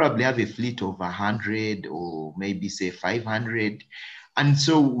 you probably have a fleet of 100 or maybe say 500. And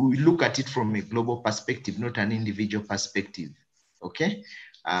so we look at it from a global perspective, not an individual perspective, okay?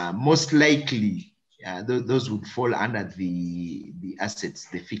 Most likely, those would fall under the assets,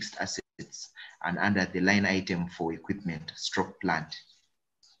 the fixed assets, and under the line item for equipment, stroke plant.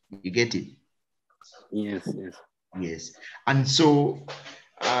 You get it? Yes. And so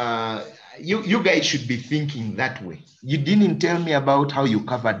you guys should be thinking that way. You didn't tell me about how you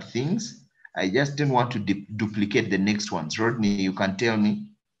covered things. I just didn't want to duplicate the next ones. Rodney, you can tell me.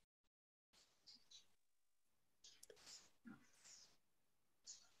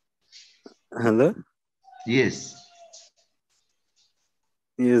 Hello? Yes.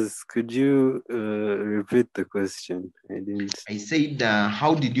 Yes, could you repeat the question? I said,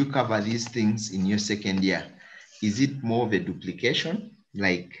 how did you cover these things in your second year? Is it more of a duplication?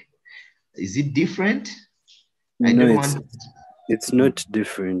 Like, is it different? It's not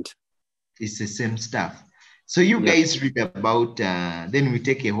different. It's the same stuff. So you guys read about, then we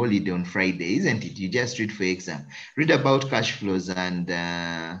take a holiday on Friday, isn't it? You just read for exam. Read about cash flows and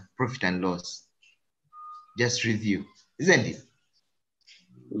profit and loss. Just review, isn't it?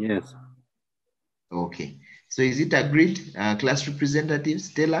 Yes. Okay. So is it agreed, class representatives,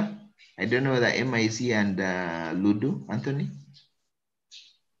 Stella? I don't know the MIC and Ludo, Anthony.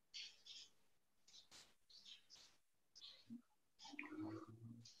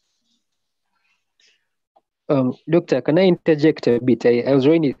 Doctor, can I interject a bit? I was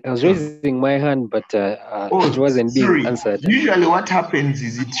raising my hand, but it wasn't being answered. Usually what happens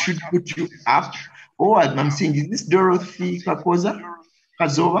is it should put you up. Oh, I'm saying, is this Dorothy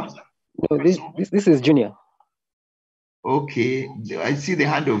Kazova? No, this is Junior. Okay, I see the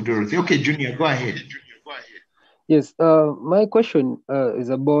hand of Dorothy. Okay, Junior, go ahead. Yes, my question is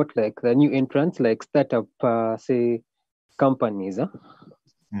about like the new entrants, like startup, say, companies.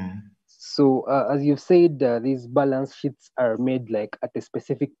 So as you've said, these balance sheets are made like at a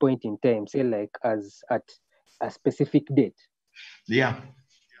specific point in time, say like as at a specific date. Yeah.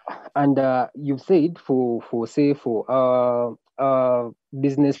 And you've said for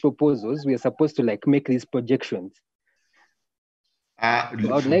business proposals, we are supposed to like make these projections. So I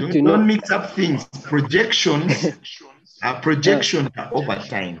would like to know. Don't mix up things. Projections are over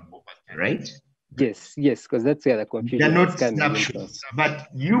time, right? Yes, because that's where the confusion They're not is coming. snapshots, but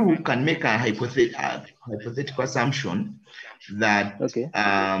you can make a hypothetical assumption that,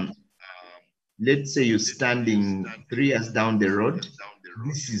 let's say you're standing 3 years down the road.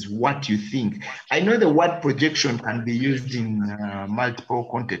 This is what you think. I know the word projection can be used in multiple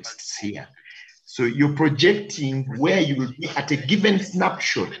contexts here. So you're projecting where you will be at a given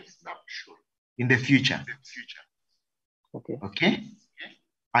snapshot in the future. Okay?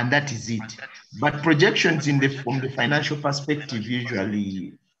 And that is it. But projections from the financial perspective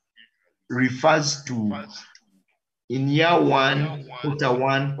usually refers to in year 1,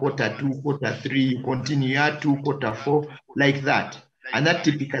 quarter 2, quarter 3, you continue year 2, quarter 4, like that. And that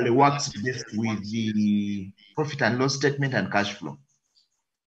typically works best with the profit and loss statement and cash flow.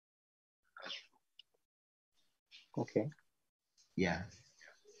 Okay. Yeah.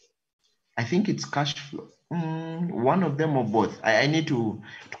 I think it's cash flow. One of them or both. I need to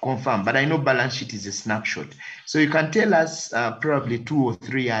confirm, but I know balance sheet is a snapshot. So you can tell us probably 2 or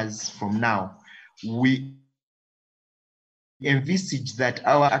 3 years from now, we envisage that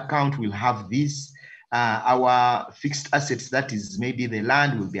our account will have this, our fixed assets, that is maybe the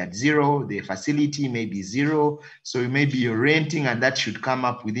land will be at 0, the facility may be 0. So maybe you're renting and that should come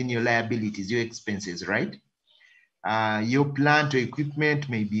up within your liabilities, your expenses, right? Your plant or equipment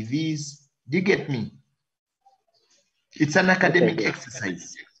may be this. Do you get me? It's an academic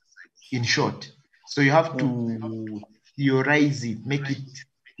exercise, in short. So you have to theorize it, make it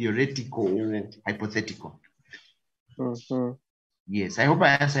theoretical or hypothetical. Yes, I hope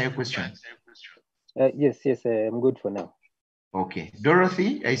I answered your question. Yes, I'm good for now. Okay.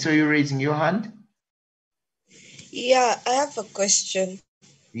 Dorothy, I saw you raising your hand. Yeah, I have a question.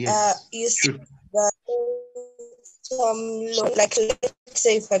 Yes. You said that loan, like let's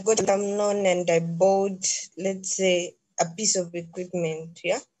say if I got some loan and I bought, let's say, a piece of equipment,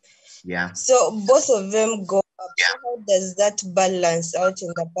 yeah? Yeah. So both of them go up. So how does that balance out in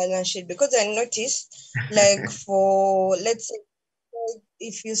the balance sheet? Because I noticed, like for, let's say,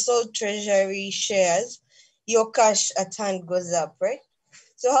 if you sold treasury shares, your cash at hand goes up, right?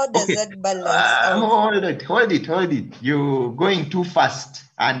 So how does that balance out? Hold it. You're going too fast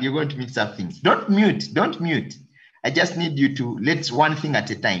and you're going to mix up things. Don't mute. I just need you to, let's one thing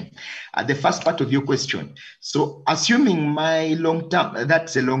at a time. The first part of your question. So assuming my long-term,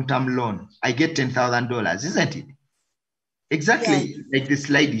 that's a long-term loan, I get $10,000, isn't it? Exactly like the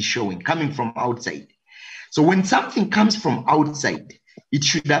slide is showing, coming from outside. So when something comes from outside, it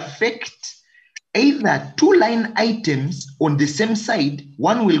should affect either 2 line items on the same side,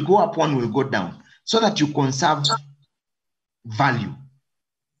 one will go up, one will go down, so that you conserve value,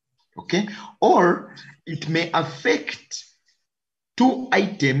 okay? Or it may affect 2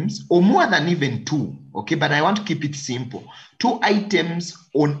 items or more than even 2, okay? But I want to keep it simple. 2 items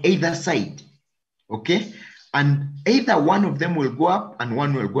on either side, okay? And either one of them will go up and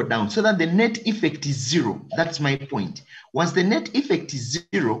one will go down, so that the net effect is 0. That's my point. Once the net effect is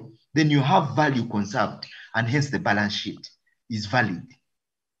 0, then you have value conserved, and hence the balance sheet is valid.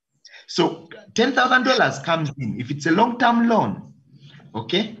 So $10,000 comes in. If it's a long-term loan,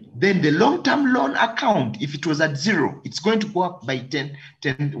 okay, then the long-term loan account, if it was at 0, it's going to go up by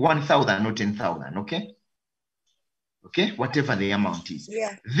 1,000 or 10,000, okay? Okay, whatever the amount is.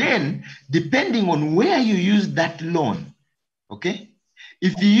 Yeah. Then, depending on where you use that loan, okay,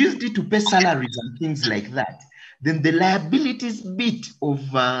 if you used it to pay salaries and things like that, then the liabilities bit of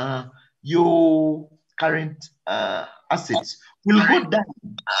your current assets will go down,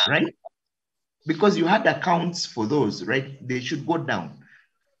 right? Because you had accounts for those, right? They should go down.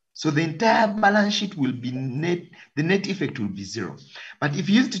 So the entire balance sheet will be net, the net effect will be zero. But if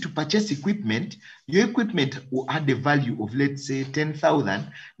you used it to purchase equipment, your equipment will add a value of, let's say,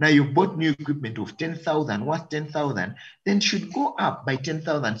 10,000. Now you bought new equipment of 10,000, worth 10,000, then should go up by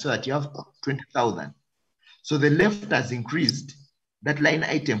 10,000 so that you have 20,000. So the left has increased, that line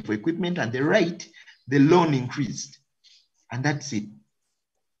item for equipment, and the right, the loan increased. And that's it.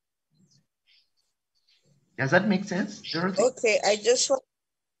 Does that make sense, Dorothy? Okay, I just want to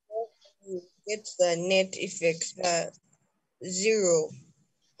get the net effect, zero,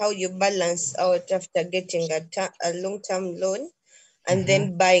 how you balance out after getting a long-term loan and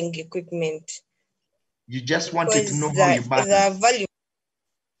then buying equipment. You just wanted to know Because how you balance. the value.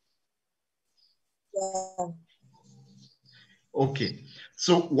 Yeah. Okay,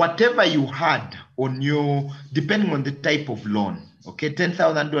 so whatever you had on your, depending on the type of loan, okay,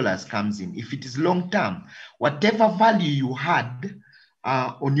 $10,000 comes in. If it is long-term, whatever value you had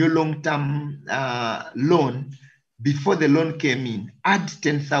on your long-term loan before the loan came in, add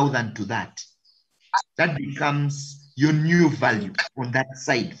 10,000 to that. That becomes your new value on that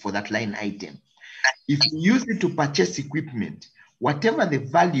side for that line item. If you use it to purchase equipment, whatever the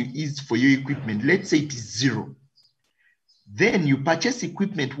value is for your equipment, let's say it is zero, then you purchase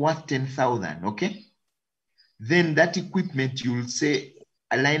equipment worth 10,000, okay? Then that equipment, you will say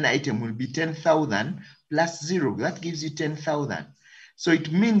a line item will be 10,000 plus zero. That gives you 10,000. So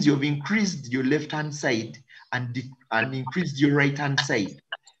it means you've increased your left-hand side and increased your right-hand side.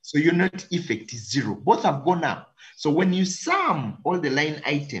 So your net effect is zero. Both have gone up. So when you sum all the line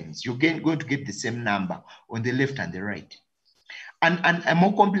items, you're going to get the same number on the left and the right. And a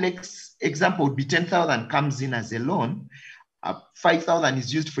more complex example would be 10,000 comes in as a loan, 5,000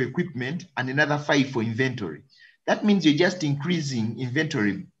 is used for equipment, and another 5 for inventory. That means you're just increasing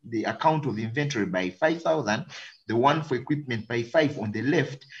inventory, the account of inventory by 5,000, the one for equipment by 5 on the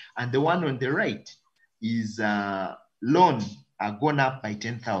left, and the one on the right is loan gone up by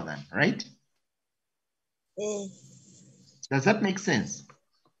 10,000, right? Does that make sense?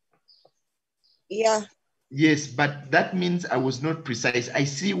 Yeah. Yes, but that means I was not precise. I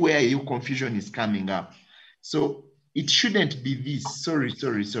see where your confusion is coming up. So it shouldn't be this. Sorry.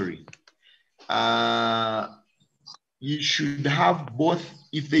 You should have both.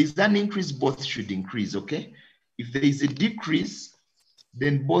 If there is an increase, both should increase, okay? If there is a decrease,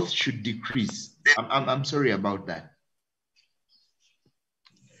 then both should decrease. I'm sorry about that.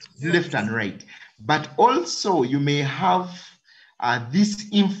 Left and right. But also you may have this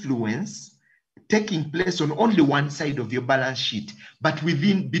influence taking place on only one side of your balance sheet, but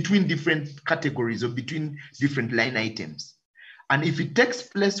between different categories or between different line items. And if it takes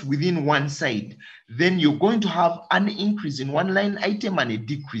place within one side, then you're going to have an increase in one line item and a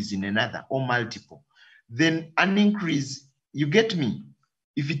decrease in another, or multiple. Then an increase, you get me?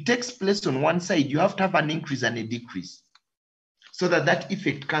 If it takes place on one side, you have to have an increase and a decrease so that that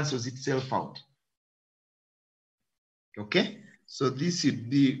effect cancels itself out. Okay? So this should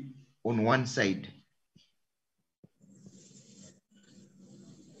be on one side.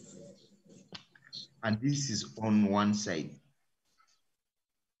 And this is on one side.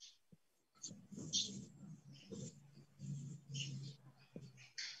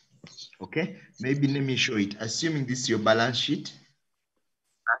 Okay, maybe let me show it. Assuming this is your balance sheet,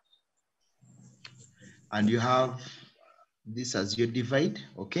 and you have this as your divide,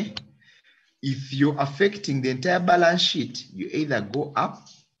 okay? If you're affecting the entire balance sheet, you either go up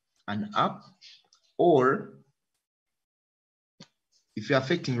and up, or if you're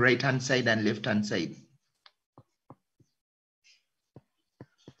affecting right-hand side and left-hand side,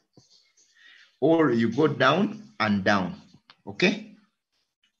 or you go down and down, okay?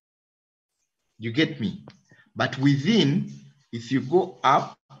 You get me? But within, if you go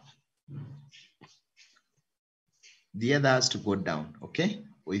up, the other has to go down, okay?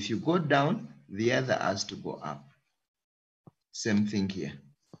 Or if you go down, the other has to go up. Same thing here.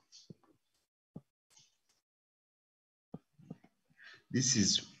 This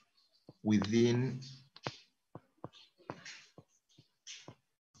is within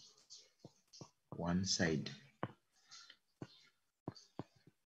one side.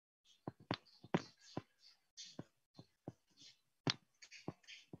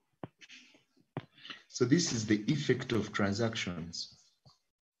 So this is the effect of transactions.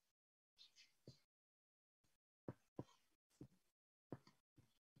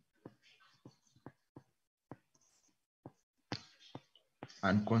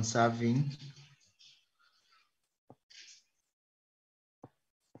 And conserving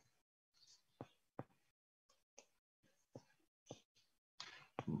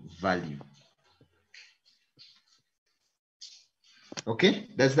value. Okay,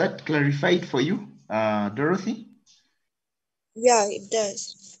 does that clarify it for you, Dorothy? Yeah, it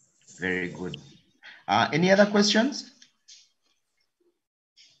does. Very good. Any other questions?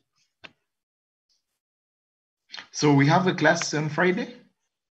 So we have a class on Friday.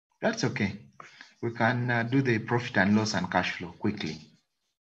 That's okay. We can do the profit and loss and cash flow quickly.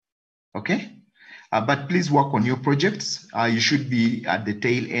 Okay. But please work on your projects. You should be at the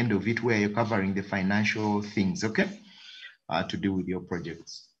tail end of it where you're covering the financial things, okay? To do with your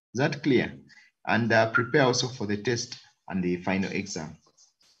projects. Is that clear? And prepare also for the test and the final exam.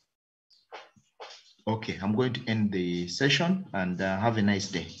 Okay, I'm going to end the session and have a nice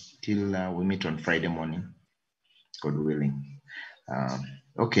day till we meet on Friday morning, God willing.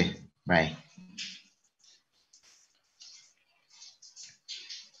 Okay, bye.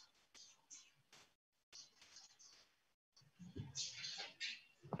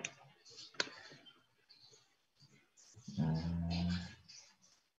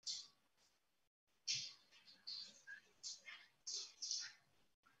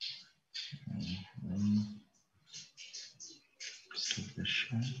 Stop the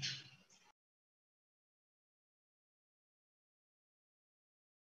share.